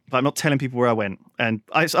holiday, but I'm not telling people where I went. And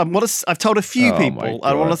I've told a few people.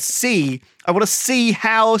 I want to see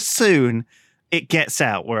how soon it gets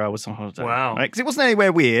out where I was on holiday. Wow. Right? Because it wasn't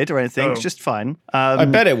anywhere weird or anything. It was just fine. I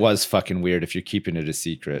bet it was fucking weird if you're keeping it a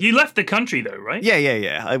secret. You left the country though, right?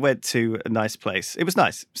 Yeah. I went to a nice place. It was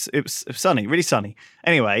nice. It was sunny, really sunny.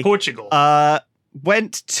 Anyway. Portugal.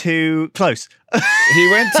 Went to close.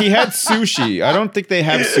 He had sushi. I don't think they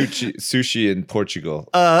have sushi in Portugal.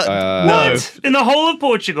 What? In the whole of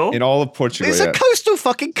Portugal? In all of Portugal, it's a coastal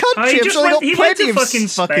fucking country. He went to fucking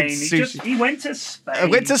Spain. He went to Spain. I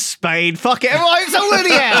went to Spain. Fuck it. Everyone's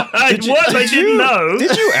already out. I didn't know.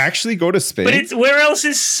 Did you actually go to Spain? But where else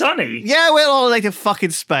is sunny? Yeah, we're all like to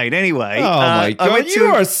fucking Spain. Anyway. Oh my god, you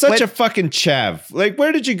are such a fucking chav. Like,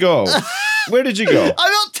 where did you go? Where did you go?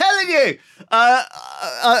 I'm not telling you. I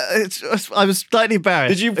was slightly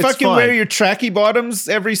embarrassed. Did you fucking wear your tracky bottoms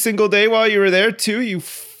every single day while you were there too?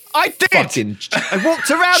 I did. I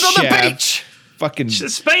walked around on the beach. Fucking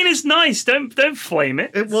Spain is nice. Don't flame it.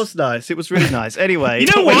 It was nice. It was really nice. Anyway, you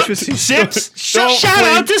know what? Sips. Shout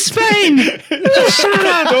out to Spain. Shout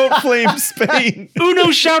out. Don't flame Spain. Uno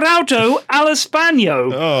shout outo al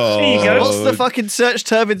Españo. Oh, there you go. What's the fucking search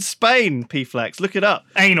term in Spain? P-Flex. Look it up.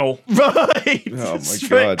 Anal. Right. Oh my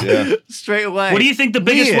god. Yeah. Straight away. What do you think the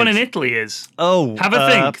biggest one in Italy is? Oh, have a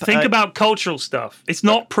think. Think about cultural stuff. It's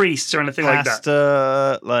not priests or anything like that.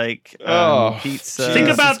 Pasta, like pizza. Think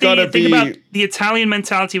about the Italian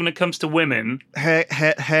mentality when it comes to women.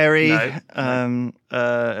 Hairy. No.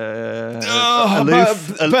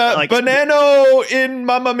 Banano in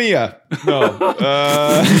Mamma Mia. No.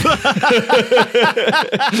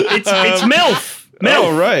 It's MILF. MILF.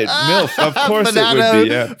 Oh, right. MILF. Of course Banano, it would be,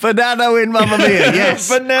 yeah. Banano in Mamma Mia, yes.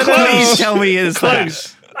 Banano. Please tell me it's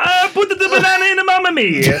close. Put the banana in a Mamma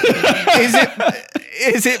Mia.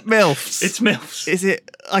 Is it MILFs? It's MILFs. Is it?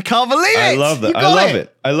 I can't believe it. I love that. I love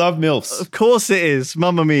it. I love MILFs. Of course it is.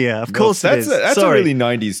 Mamma Mia. Of course it is. That's a really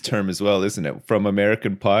 90s term as well, isn't it? From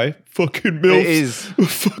American Pie. Fucking MILFs. It is.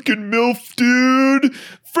 Fucking MILF, dude.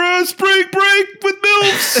 For spring break with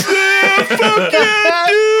MILFs. Yeah, fuck yeah,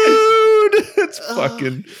 dude. It's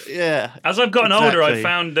fucking... Yeah. As I've gotten older, I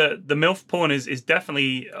found that the MILF porn is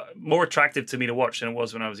definitely more attractive to me to watch than it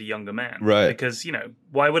was when I was a younger man. Right. Because,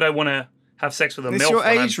 why would I want to have sex with a MILF your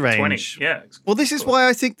when age I'm 20? range. Yeah. Well, this is why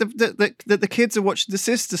I think that the kids are watching the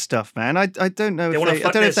sister stuff, man. I don't know. I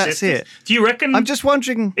don't know if that's it. Do you reckon? I'm just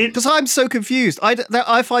wondering because I'm so confused.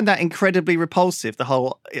 I find that incredibly repulsive. The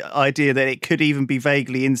whole idea that it could even be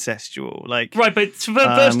vaguely incestual, like right. But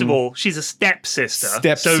first of all, she's a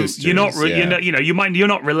stepsister. So you're not. You're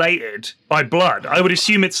not related by blood. I would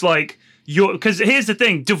assume it's like. Because here's the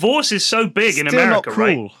thing, divorce is so big in America,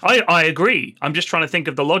 right? I agree. I'm just trying to think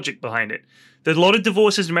of the logic behind it. There's a lot of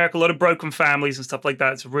divorces in America, a lot of broken families and stuff like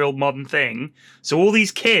that. It's a real modern thing. So all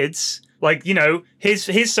these kids, like, his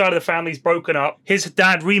side of the family's broken up. His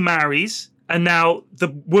dad remarries. And now the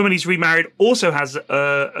woman he's remarried also has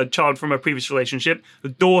a child from a previous relationship, a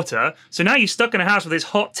daughter. So now you're stuck in a house with this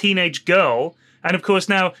hot teenage girl. And of course,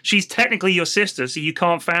 now she's technically your sister, so you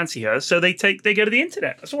can't fancy her. So they go to the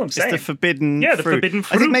internet. That's all I'm saying. It's the forbidden fruit. Forbidden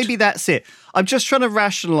fruit. I think maybe that's it. I'm just trying to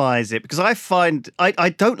rationalize it because I find I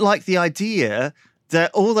don't like the idea that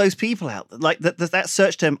all those people out there, like that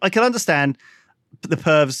search term. I can understand the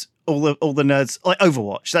pervs, all the nerds, like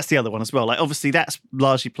Overwatch. That's the other one as well. Like obviously that's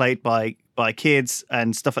largely played by kids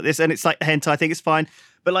and stuff like this, and it's like hentai. I think it's fine,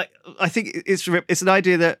 but like I think it's an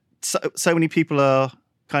idea that so many people are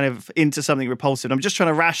kind of into something repulsive. I'm just trying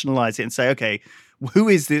to rationalize it and say, okay, who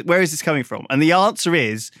is this? Where is this coming from? And the answer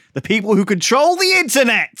is the people who control the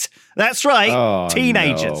internet. That's right,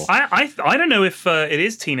 teenagers. No. I don't know if it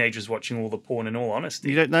is teenagers watching all the porn. In all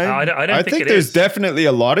honesty, you don't know. I don't think there's definitely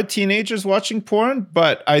a lot of teenagers watching porn,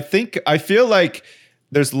 but I feel like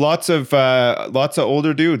there's lots of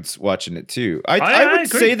older dudes watching it too. I would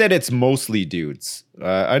say that it's mostly dudes.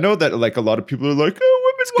 I know that like a lot of people are like, oh,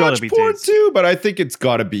 women watch porn too, but I think it's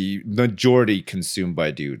got to be majority consumed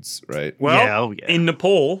by dudes, right? Well, in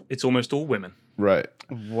Nepal, it's almost all women. Right.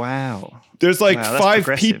 Wow. There's like Wow,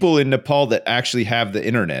 5 people in Nepal that actually have the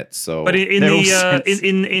internet. So, but in No,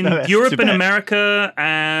 Europe and Tibet. America,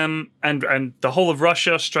 and the whole of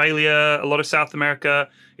Russia, Australia, a lot of South America,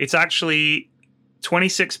 it's actually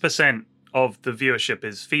 26% of the viewership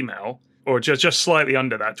is female, or just slightly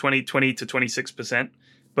under that, 20 to 26%.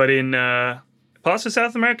 But in parts of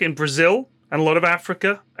South America, in Brazil, and a lot of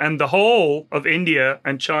Africa, and the whole of India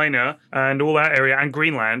and China and all that area, and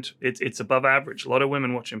Greenland, it's above average. A lot of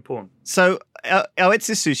women watching porn. So, it's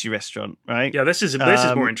a sushi restaurant, right? Yeah, this is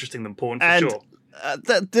more interesting than porn, for sure.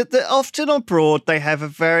 Often abroad, they have a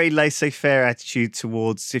very laissez-faire attitude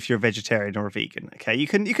towards if you're a vegetarian or a vegan. Okay, you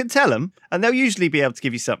can tell them, and they'll usually be able to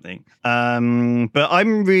give you something. But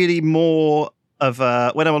I'm really more of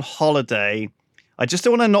when I'm on holiday, I just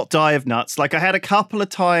don't want to not die of nuts. Like I had a couple of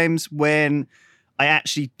times when I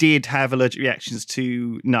actually did have allergic reactions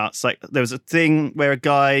to nuts. Like there was a thing where a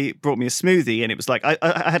guy brought me a smoothie, and it was like I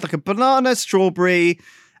had like a banana, strawberry,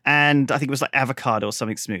 and I think it was like avocado or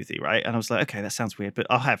something smoothie, right? And I was like, okay, that sounds weird, but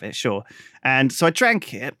I'll have it, sure. And so I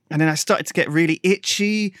drank it, and then I started to get really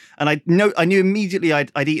itchy, and I knew immediately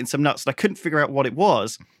I'd eaten some nuts, and I couldn't figure out what it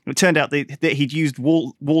was. And it turned out that he'd used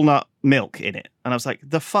walnut milk in it, and I was like,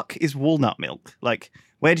 the fuck is walnut milk? Like,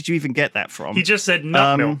 where did you even get that from? He just said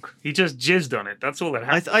nut milk. He just jizzed on it. That's all that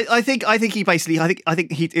happened. I think he basically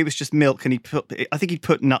it was just milk, and he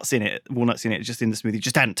put nuts in it, walnuts in it, just in the smoothie.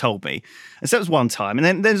 Just hadn't told me, and so that was one time. And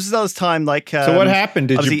then there was another time like. So what happened?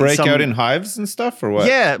 Did you break out in hives and stuff, or what?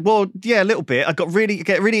 Yeah, well, yeah, a little bit. I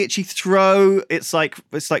get really itchy throat. It's like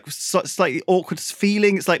slightly awkward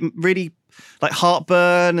feeling. It's like really. Like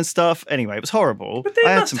heartburn and stuff. Anyway, it was horrible. But they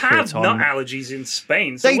must have nut allergies in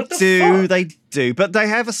Spain. So they what the do, fuck? they do. But they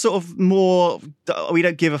have a sort of more we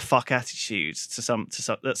don't give a fuck attitude to some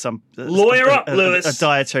Lawyer up, Lewis. A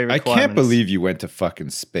dietary requirement. I can't believe you went to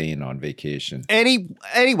fucking Spain on vacation.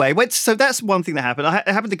 Anyway, so that's one thing that happened.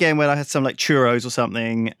 It happened again when I had some like churros or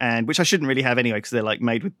something, and which I shouldn't really have anyway because they're like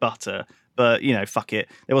made with butter. But, you know, fuck it.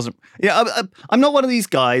 There wasn't... I'm not one of these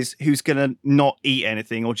guys who's going to not eat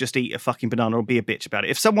anything or just eat a fucking banana or be a bitch about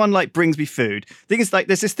it. If someone, like, brings me food... The thing is, like,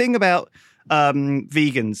 there's this thing about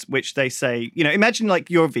vegans, which they say... You know, imagine, like,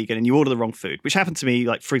 you're a vegan and you order the wrong food, which happened to me,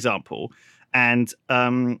 like, for example... And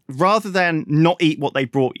rather than not eat what they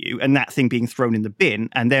brought you and that thing being thrown in the bin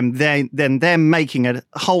and then they're making a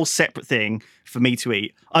whole separate thing for me to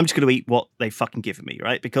eat, I'm just going to eat what they fucking given me,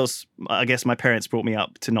 right? Because I guess my parents brought me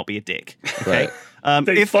up to not be a dick. Okay? Right.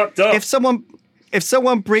 They fucked up. If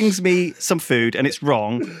someone brings me some food and it's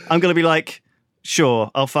wrong, I'm going to be like,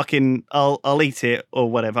 sure, I'll eat it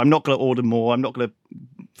or whatever. I'm not going to order more. I'm not going to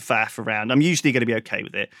faff around. I'm usually going to be okay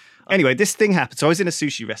with it. Anyway, this thing happened. So I was in a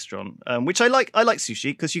sushi restaurant, which I like. I like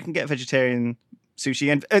sushi because you can get vegetarian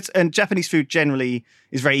sushi, and Japanese food generally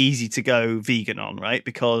is very easy to go vegan on, right?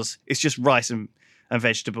 Because it's just rice and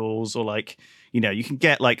vegetables, or like, you know, you can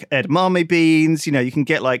get like edamame beans. You know, you can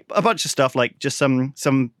get like a bunch of stuff, like just some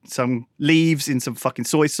leaves in some fucking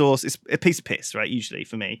soy sauce. It's a piece of piss, right? Usually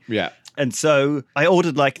for me. Yeah. And so I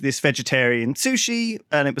ordered like this vegetarian sushi,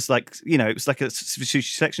 and it was like, you know, it was like a sushi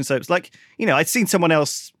section. So it was like, you know, I'd seen someone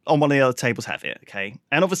else on one of the other tables have it. Okay.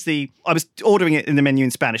 And obviously I was ordering it in the menu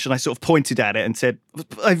in Spanish, and I sort of pointed at it and said,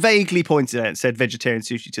 I vaguely pointed at it and said vegetarian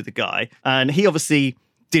sushi to the guy. And he obviously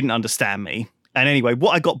didn't understand me. And anyway,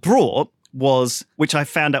 what I got brought was, which I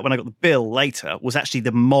found out when I got the bill later, was actually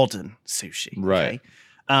the modern sushi. Right.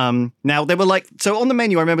 Okay? Now they were like, so on the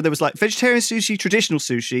menu, I remember there was like vegetarian sushi, traditional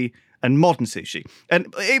sushi, and modern sushi.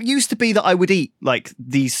 And it used to be that I would eat like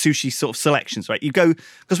these sushi sort of selections, right? You go,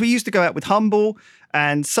 because we used to go out with Humble,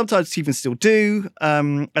 and sometimes even still do.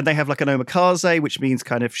 And they have like an omakase, which means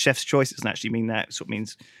kind of chef's choice. It doesn't actually mean that. It sort of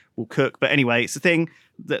means we'll cook. But anyway, it's a thing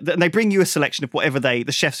that they bring you a selection of whatever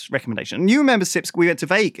the chef's recommendation. And you remember, Sips, we went to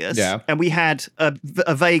Vegas, and we had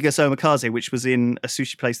a Vegas omakase, which was in a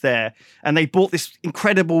sushi place there. And they bought this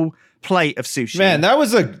incredible plate of sushi. Man, that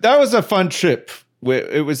was a fun trip.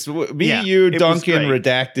 It was me, you, Duncan,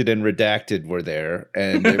 Redacted, and Redacted were there,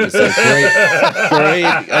 and it was a great.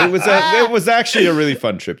 It was actually a really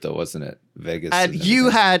fun trip, though, wasn't it? Vegas, and you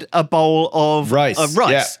had a bowl of rice.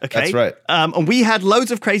 Yeah, okay, that's right. And we had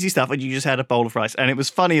loads of crazy stuff, and you just had a bowl of rice, and it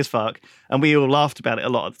was funny as fuck, and we all laughed about it a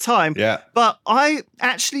lot at the time. Yeah, but I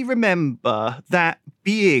actually remember that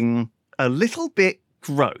being a little bit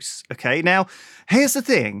gross. Okay, now here's the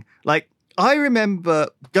thing, like. I remember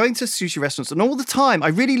going to sushi restaurants, and all the time I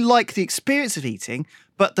really like the experience of eating,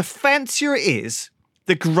 but the fancier it is,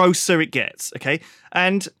 the grosser it gets, okay?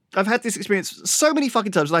 And I've had this experience so many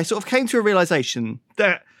fucking times, and I sort of came to a realization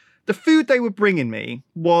that the food they were bringing me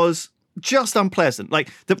was just unpleasant. Like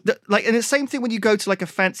and the same thing when you go to like a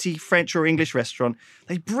fancy French or English restaurant,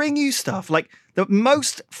 they bring you stuff like the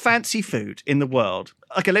most fancy food in the world.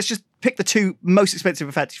 Okay, let's just pick the two most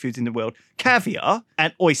expensive fancy foods in the world: caviar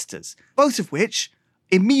and oysters, both of which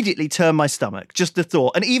immediately turn my stomach. Just the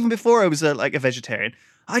thought. And even before I was a vegetarian,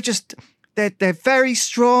 they're very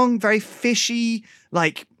strong, very fishy,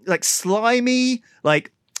 like slimy.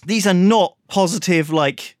 Like these are not positive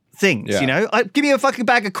like things, you know? Give me a fucking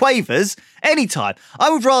bag of quavers anytime. I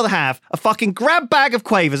would rather have a fucking grab bag of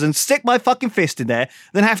quavers and stick my fucking fist in there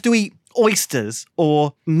than have to eat oysters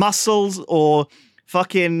or mussels or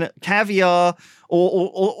fucking caviar or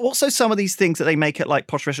also some of these things that they make at like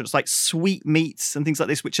posh restaurants, like sweet meats and things like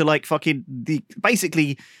this, which are like fucking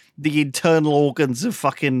basically the internal organs of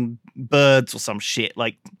fucking birds or some shit,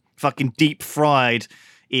 like fucking deep fried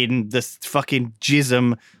in the fucking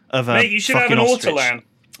jism of a Mate, you should have an ostrich.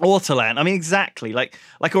 ortolan. I mean, exactly. Like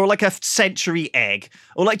a century egg,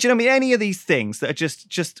 or like, do you know what I mean? Any of these things that are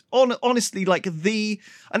just honestly like and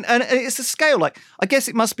it's a scale. Like, I guess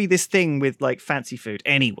it must be this thing with like fancy food.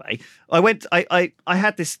 Anyway, I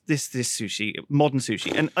had this sushi, modern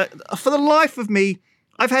sushi, and for the life of me,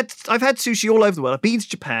 I've had sushi all over the world. I've been to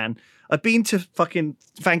Japan. I've been to fucking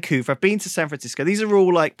Vancouver. I've been to San Francisco. These are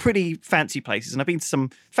all like pretty fancy places. And I've been to some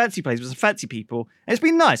fancy places with some fancy people. And it's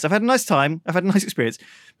been nice. I've had a nice time. I've had a nice experience.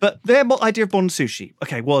 But their idea of modern sushi,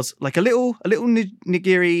 okay, was like a little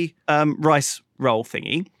nigiri rice roll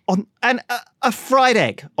thingy and a fried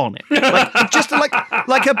egg on it. Like just like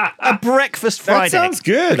a breakfast fried egg. That sounds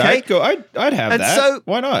good. Okay? I'd have that. So,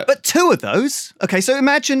 why not? But two of those. Okay, so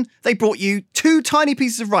imagine they brought you two tiny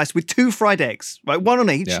pieces of rice with two fried eggs, right? One on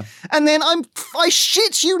each. Yeah. And then I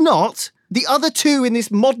shit you not, the other two in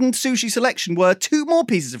this modern sushi selection were two more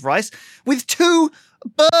pieces of rice with two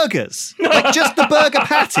burgers. Like just the burger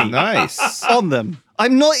patty. Nice. On them.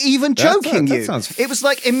 I'm not even joking you. Sounds it was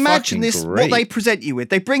like, imagine this, great. what they present you with.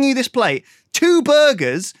 They bring you this plate, two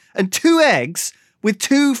burgers and two eggs with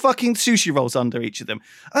two fucking sushi rolls under each of them.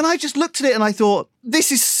 And I just looked at it and I thought,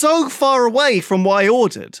 this is so far away from what I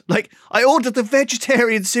ordered. Like, I ordered the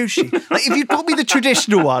vegetarian sushi. Like, if you'd brought me the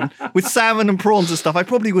traditional one with salmon and prawns and stuff, I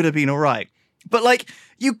probably would have been all right. But, like,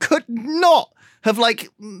 you could not have, like,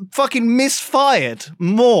 fucking misfired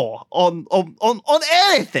more on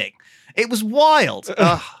anything. It was wild.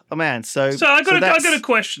 Oh, man. So I got a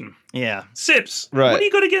question. Yeah. Sips, right. What do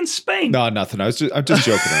you got against Spain? No, nothing. I'm just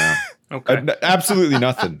joking around. Okay. Absolutely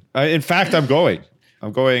nothing. In fact, I'm going.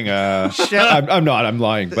 I'm not. I'm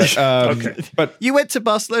lying. But Okay. But you went to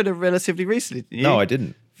Barcelona relatively recently, didn't you? No, I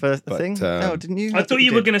didn't. For the thing? No, didn't you? I thought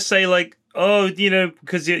you were going to say like, oh, you know,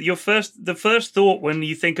 because the first thought when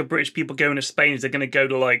you think of British people going to Spain is they're going to go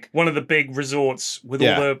to like one of the big resorts with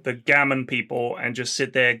all the gammon people and just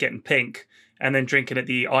sit there getting pink and then drinking at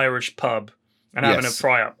the Irish pub and having a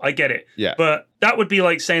fry up. I get it. Yeah. But that would be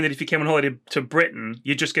like saying that if you came on holiday to Britain,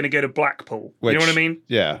 you're just going to go to Blackpool. You know what I mean?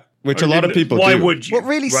 Yeah. Which a lot of people do. Why would you? What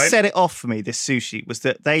really set it off for me, this sushi, was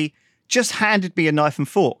that they just handed me a knife and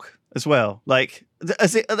fork as well. Like,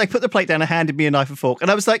 they put the plate down and handed me a knife and fork.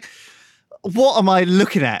 And I was like, what am I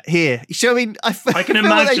looking at here? You know what I mean? I can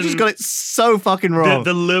imagine they just got it so fucking wrong.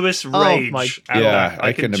 The Lewis rage.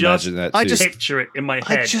 I can imagine that too. I just picture it in my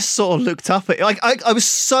head. I just sort of looked up at it. Like, I was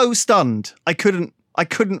so stunned. I couldn't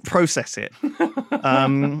process it.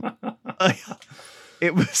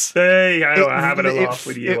 It was. Hey, I'm having a laugh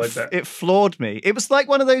with you. It floored me. It was like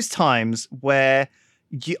one of those times where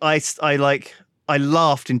I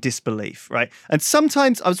laughed in disbelief, right? And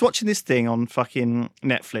sometimes I was watching this thing on fucking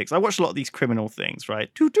Netflix. I watch a lot of these criminal things, right?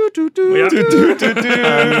 And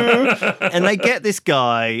they get this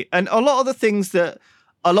guy, and a lot of the things that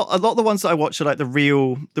a lot of the ones that I watch are like the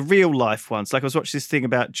real life ones. Like I was watching this thing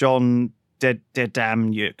about John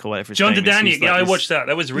Dedamyuk or whatever his John name is. Dedamyuk, yeah, I watched that.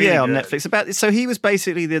 That was really good. on Netflix. So he was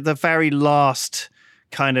basically the very last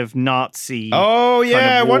kind of Nazi. Oh yeah, kind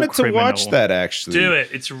of I wanted criminal. to watch that actually. Do it.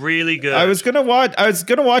 It's really good. I was gonna watch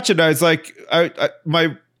it. And I was like, I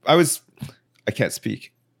can't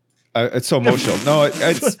speak. It's so emotional. No,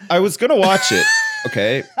 I was gonna watch it.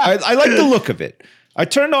 Okay, I like the look of it. I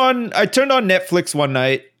turned on Netflix one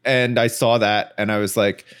night and I saw that and I was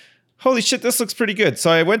like, holy shit, this looks pretty good. So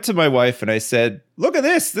I went to my wife and I said, look at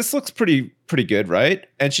this. This looks pretty good, right?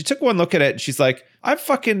 And she took one look at it and she's like, I'm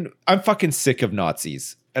fucking sick of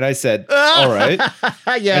Nazis. And I said, all right.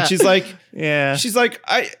 Yeah. And she's like, yeah. She's like,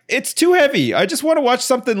 it's too heavy. I just want to watch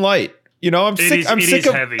something light. You know, I'm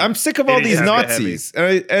sick of all these Nazis.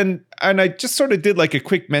 And I just sort of did like a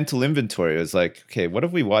quick mental inventory. I was like, okay, what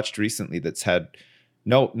have we watched recently that's had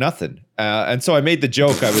No, nothing. And so I made the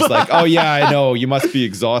joke. I was like, oh yeah, I know. You must be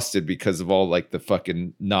exhausted because of all like the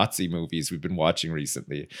fucking Nazi movies we've been watching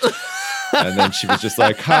recently. And then she was just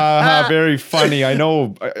like, ha ha, very funny. I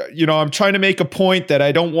know, I'm trying to make a point that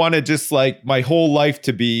I don't want to just like my whole life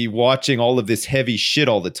to be watching all of this heavy shit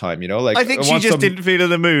all the time, Like I think she just didn't feel in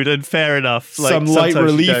the mood, and fair enough. Like, some light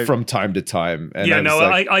relief from time to time. And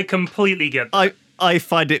I completely get that. I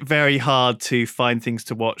find it very hard to find things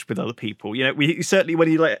to watch with other people. We certainly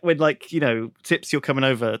when Tips, you're coming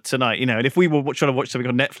over tonight, and if we were trying to watch something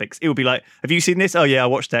on Netflix, it would be like, have you seen this? Oh yeah, I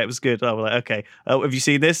watched that. It was good. Oh, we're like, okay. Oh, have you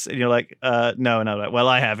seen this? And you're like, no. And I'm like, well,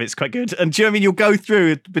 I have. It's quite good. And do you know what I mean? You'll go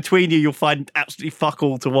through between you, you'll find absolutely fuck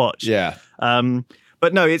all to watch. Yeah.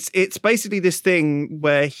 But no, it's basically this thing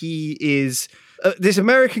where he is this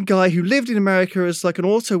American guy who lived in America as like an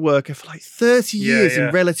auto worker for like 30 years in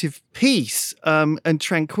relative peace and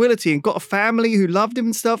tranquility, and got a family who loved him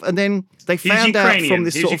and stuff. And then they found out from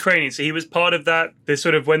this He's Ukrainian. So he was part of that. This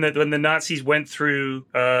sort of when the Nazis went through,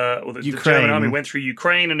 or the German army went through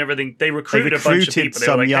Ukraine and everything. They recruited a bunch of people. They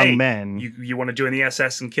some were like, young men. You want to join the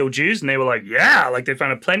SS and kill Jews? And they were like, yeah. Like they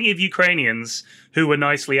found plenty of Ukrainians who were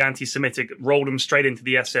nicely anti-Semitic, rolled them straight into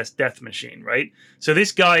the SS death machine, right? So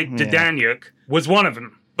this guy, Danyuk, was one of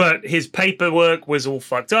them. But his paperwork was all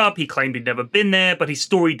fucked up. He claimed he'd never been there, but his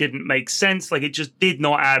story didn't make sense. Like, it just did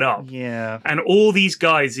not add up. Yeah. And all these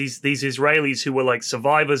guys, these Israelis who were like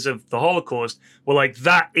survivors of the Holocaust, were like,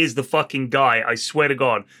 that is the fucking guy, I swear to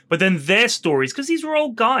God. But then their stories, because these were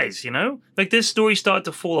old guys, like their stories started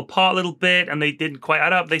to fall apart a little bit and they didn't quite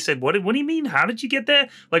add up. They said, what do you mean? How did you get there?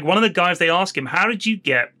 Like one of the guys, they asked him, how did you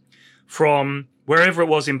get from wherever it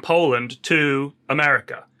was in Poland to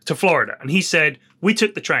America, to Florida? And he said, we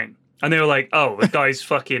took the train. And they were like, oh, the guy's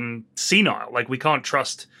fucking senile. Like, we can't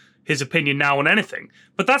trust his opinion now on anything.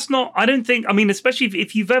 But that's not, I don't think, especially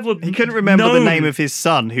if you've ever He couldn't remember the name of his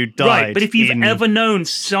son who died. Right, but if you've ever known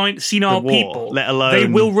senile people, let alone, they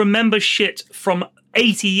will remember shit from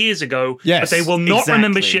 80 years ago, but they will not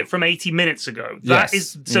remember shit from 80 minutes ago. That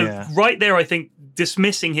is, right there, I think,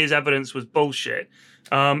 dismissing his evidence was bullshit.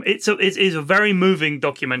 It's a very moving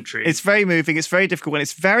documentary. It's very moving. It's very difficult, and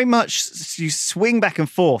it's very much you swing back and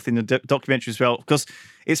forth in the documentary as well, because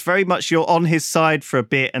it's very much you're on his side for a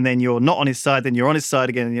bit, and then you're not on his side, then you're on his side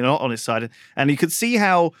again, and you're not on his side, and you could see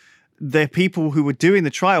how the people who were doing the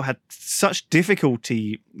trial had such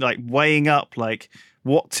difficulty like weighing up like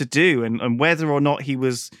what to do and whether or not he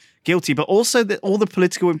was guilty, but also all the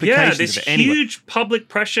political implications. Yeah, this of it anyway. Huge public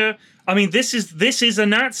pressure. This is a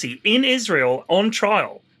Nazi in Israel on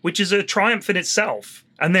trial, which is a triumph in itself.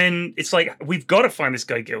 And then it's like, we've got to find this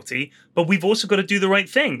guy guilty, but we've also got to do the right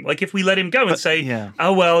thing. Like, if we let him go and say,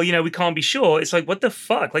 oh, well, we can't be sure. It's like, what the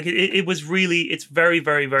fuck? Like, it was really, it's very,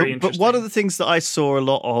 very, very interesting. But one of the things that I saw a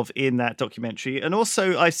lot of in that documentary, and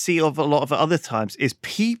also I see of a lot of other times, is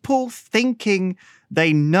people thinking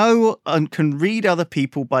they know and can read other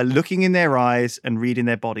people by looking in their eyes and reading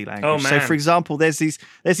their body language. Oh, man. So, for example, there's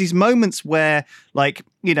these moments where, like,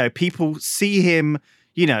 people see him,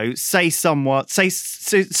 say someone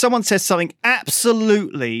says something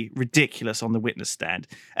absolutely ridiculous on the witness stand,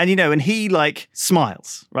 and and he like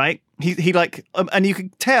smiles, right? He like, and you can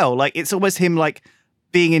tell like it's almost him like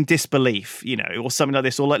being in disbelief, or something like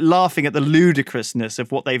this, or like laughing at the ludicrousness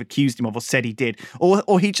of what they've accused him of or said he did,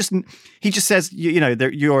 or he just says, that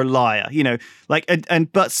you're a liar, like,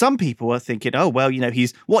 but some people are thinking, oh well,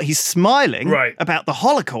 he's smiling about the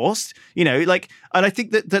Holocaust, like, and I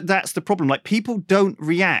think that's the problem. Like, people don't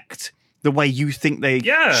react the way you think they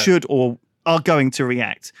should or are going to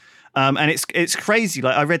react, and it's crazy.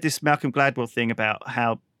 Like, I read this Malcolm Gladwell thing about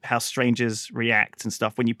how strangers react and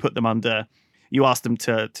stuff when you put them under. You ask them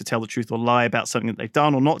to tell the truth or lie about something that they've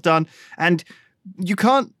done or not done, and you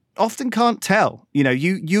often can't tell.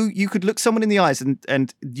 You could look someone in the eyes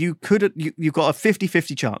and you've got a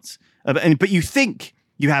 50-50 chance, but you think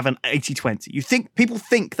you have an 80-20. People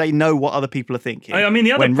think they know what other people are thinking.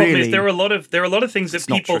 The other problem is there are a lot of things that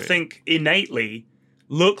people think innately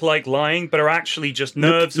look like lying, but are actually just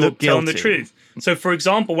nerves or telling the truth. So, for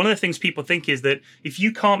example, one of the things people think is that if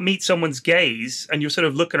you can't meet someone's gaze and you're sort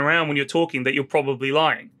of looking around when you're talking, that you're probably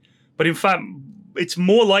lying. But in fact, it's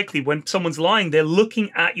more likely when someone's lying, they're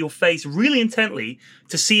looking at your face really intently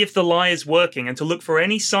to see if the lie is working and to look for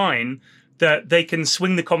any sign that they can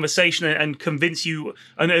swing the conversation and convince you.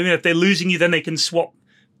 And if they're losing you, then they can swap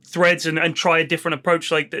threads and try a different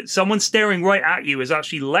approach. Like, someone staring right at you is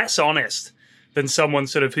actually less honest than someone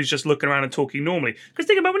sort of who's just looking around and talking normally. Because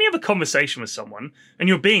think about when you have a conversation with someone and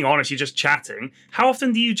you're being honest, you're just chatting. How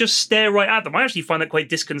often do you just stare right at them? I actually find that quite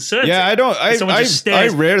disconcerting. Yeah, I don't. I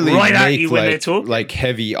rarely right make at you when they're talking. like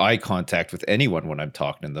heavy eye contact with anyone when I'm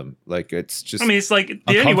talking to them. Like it's just. I mean, it's like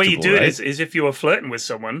the only way you do right? it is if you were flirting with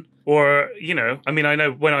someone, or I mean, I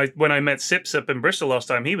know when I met Sips up in Bristol last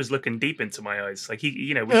time, he was looking deep into my eyes. Like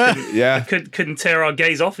we couldn't tear our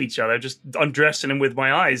gaze off each other, just undressing him with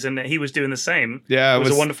my eyes, and he was doing the same. Yeah, it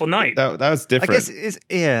was a wonderful night. That was different. I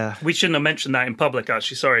guess we shouldn't have mentioned that in public.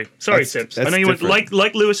 Actually, sorry, Sips. I know you different.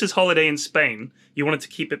 like Lewis's holiday in Spain. You wanted to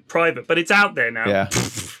keep it private, but it's out there now. Yeah,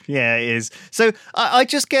 yeah, it is. So I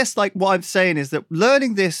just guess like what I'm saying is that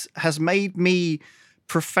learning this has made me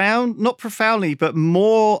not profoundly, but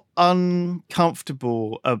more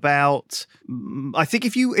uncomfortable about. I think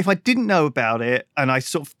if I didn't know about it and I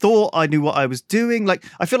sort of thought I knew what I was doing, like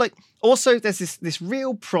I feel like also there's this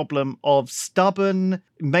real problem of stubborn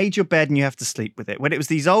made your bed and you have to sleep with it. When it was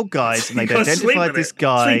these old guys and they'd identified this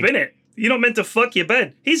guy. Sleep in it. You're not meant to fuck your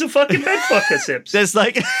bed. He's a fucking bed fucker, Sips. There's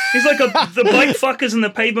like he's like the bike fuckers and the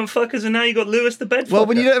pavement fuckers, and now you got Lewis the bed fucker. Well,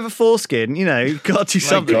 when you don't have a foreskin, you've got to do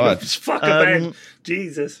something. Just fuck a bed.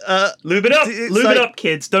 Jesus. Lube it up. Lube it up,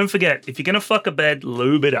 kids. Don't forget, if you're going to fuck a bed,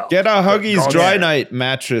 lube it up. Get a Huggies Dry Night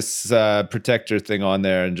mattress protector thing on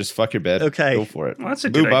there and just fuck your bed. Okay. Go for it. Well, that's a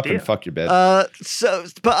Lube good up idea. and fuck your bed.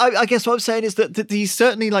 But I guess what I'm saying is that these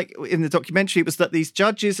certainly, like in the documentary, it was that these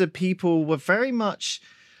judges and people were very much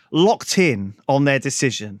locked in on their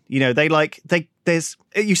decision. There's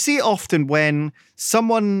you see it often when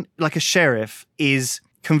someone like a sheriff is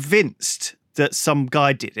convinced that some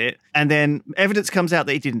guy did it, and then evidence comes out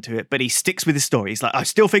that he didn't do it, but he sticks with his story. He's like, I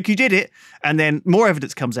still think he did it. And then more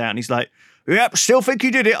evidence comes out and he's like, yep, still think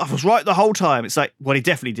he did it. I was right the whole time. It's like, well, he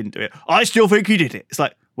definitely didn't do it. I still think he did it. It's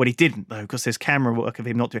like, well, he didn't, though, because there's camera work of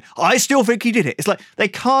him not doing it. I still think he did it. It's like, they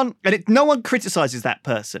can't, and no one criticizes that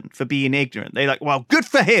person for being ignorant. They're like, well, good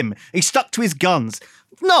for him. He stuck to his guns.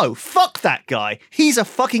 No, fuck that guy. He's a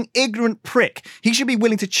fucking ignorant prick. He should be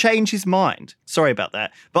willing to change his mind. Sorry about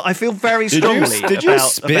that, but I feel very strongly. Did you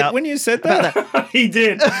spit when you said that? He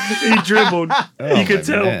did. He dribbled. You could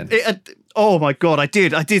tell. Oh my God, I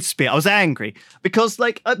did spit. I was angry because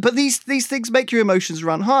but these things make your emotions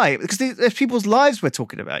run high because there's people's lives we're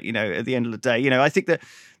talking about, at the end of the day. I think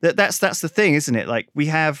that's the thing, isn't it? Like we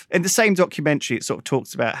have in the same documentary, it sort of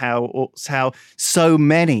talks about how so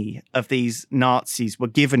many of these Nazis were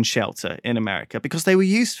given shelter in America because they were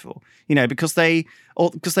useful, because they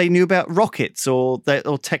knew about rockets or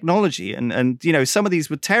technology. And some of these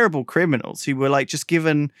were terrible criminals who were like just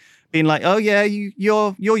given, being like, oh yeah,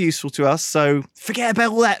 you're useful to us, so forget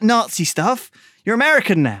about all that Nazi stuff. You're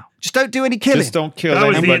American now. Just don't do any killing. Just don't kill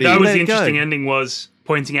anybody. That was the interesting ending, was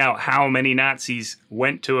pointing out how many Nazis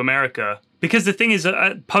went to America. Because the thing is,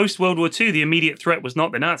 post World War II, the immediate threat was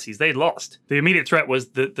not the Nazis. They'd lost. The immediate threat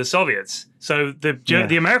was the Soviets. So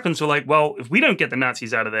the Americans were like, well, if we don't get the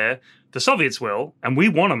Nazis out of there, the Soviets will, and we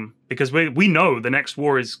want them because we know the next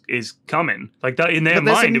war is coming. Like that in their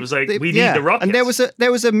mind, it was like, we need the rockets. And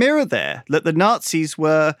there was a mirror there that the Nazis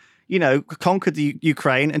were, conquered the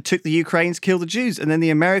Ukraine and took the Ukrainians to kill the Jews, and then the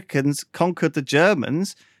Americans conquered the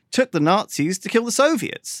Germans, took the Nazis to kill the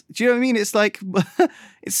Soviets. Do you know what I mean? It's like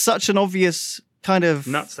it's such an obvious kind of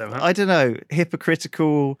nuts, though, huh? I don't know,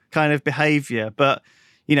 hypocritical kind of behavior, but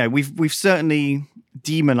we've certainly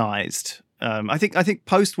demonized. I think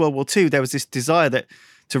post World War II there was this desire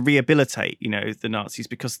to rehabilitate, the Nazis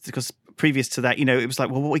because previous to that, it was like,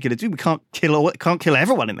 well, what are we going to do? We can't kill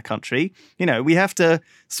everyone in the country. We have to.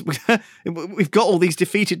 We've got all these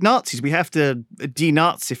defeated Nazis. We have to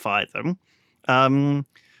denazify them.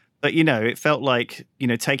 But it felt like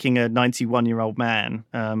taking a 91-year-old man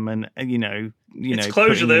and it's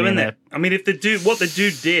closure though, isn't it? I mean, if what the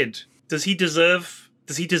dude did, does he deserve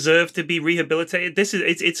to be rehabilitated?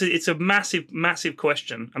 It's a massive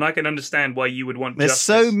question, and I can understand why you would want There's justice.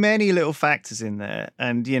 So many little factors in there,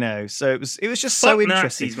 and so it was just so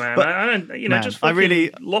interesting. Nazis, man. But, I don't, just I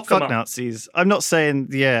really lock fuck them up. Nazis. I'm not saying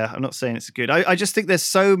it's good. I just think there's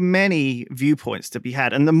so many viewpoints to be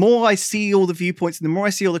had, and the more I see all the viewpoints, and the more I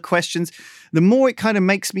see all the questions, the more it kind of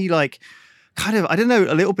makes me like, I don't know,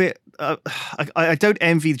 a little bit. I don't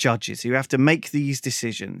envy the judges who have to make these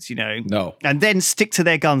decisions, No. and then stick to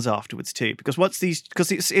their guns afterwards too. Because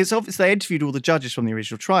it's obvious they interviewed all the judges from the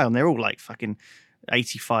original trial, and they're all like fucking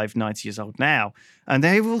 85, 90 years old now, and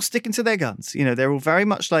they're all sticking to their guns. They're all very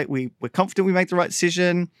much like, we're confident we made the right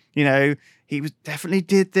decision. He definitely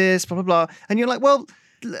did this, blah blah blah. And you're like, well,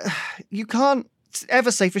 you can't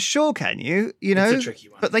ever say for sure, can you? It's a tricky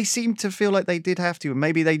one. But they seem to feel like they did have to, and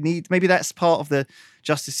maybe that's part of the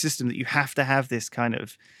justice system that you have to have this kind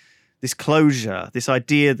of this closure, this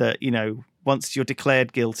idea that, once you're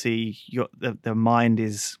declared guilty,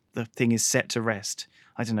 the thing is set to rest.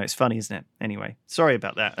 I don't know. It's funny, isn't it? Anyway, sorry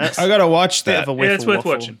about that. I gotta watch that. It's worth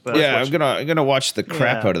watching. I'm gonna watch the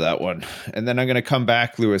crap out of that one, and then I'm gonna come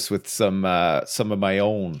back, Lewis, with some of my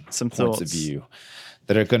own points of view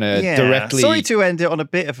that are gonna directly. Sorry to end it on a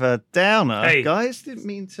bit of a downer, hey, guys. Didn't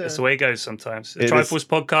mean to. That's the way it goes sometimes. The Triforce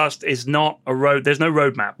podcast is not a road. There's no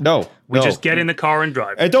roadmap. No, we just get in the car and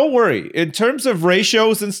drive. And don't worry. In terms of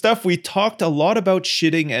ratios and stuff, we talked a lot about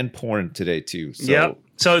shitting and porn today too. So. Yep.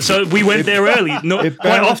 So we went there early.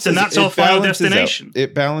 Quite often, that's our final destination.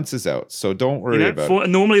 It balances out. So don't worry about it.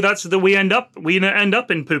 Normally, we end up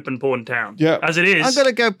in poop and porn town. Yeah. As it is. I'm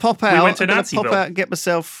gonna go pop out. We went to I'm gonna Nazi-ville. pop out and get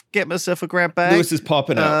myself a grab bag. Lewis is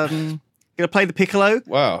popping out. Gonna play the piccolo.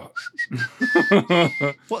 Wow.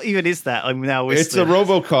 What even is that? I'm now whistling. It's a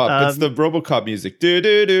RoboCop. It's the RoboCop music. It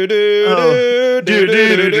is.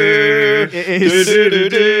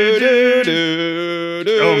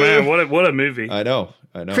 Oh man, what a movie! I know.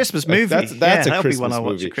 Christmas movie. That's a Christmas one I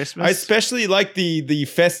watch movie. at Christmas. I especially like the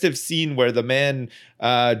festive scene where the man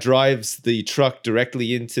drives the truck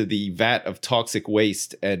directly into the vat of toxic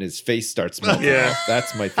waste and his face starts melting off.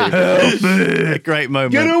 That's my favorite. A great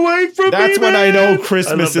moment. Get away from me, That's when man! I know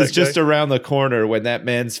Christmas I is just around the corner, when that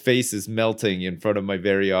man's face is melting in front of my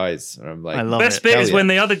very eyes. And I'm like, I love best bit is when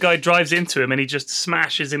the other guy drives into him and he just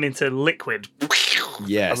smashes him into liquid.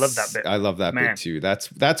 Yes, I love that bit. I love that bit too.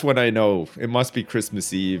 That's when I know it must be Christmas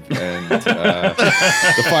Eve and the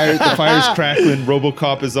fire's crackling.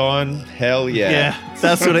 RoboCop is on. Hell yeah! Yeah,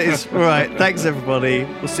 that's what it is. All right, thanks everybody.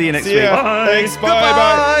 We'll see you next week. Thanks. Bye.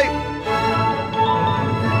 Goodbye. Bye.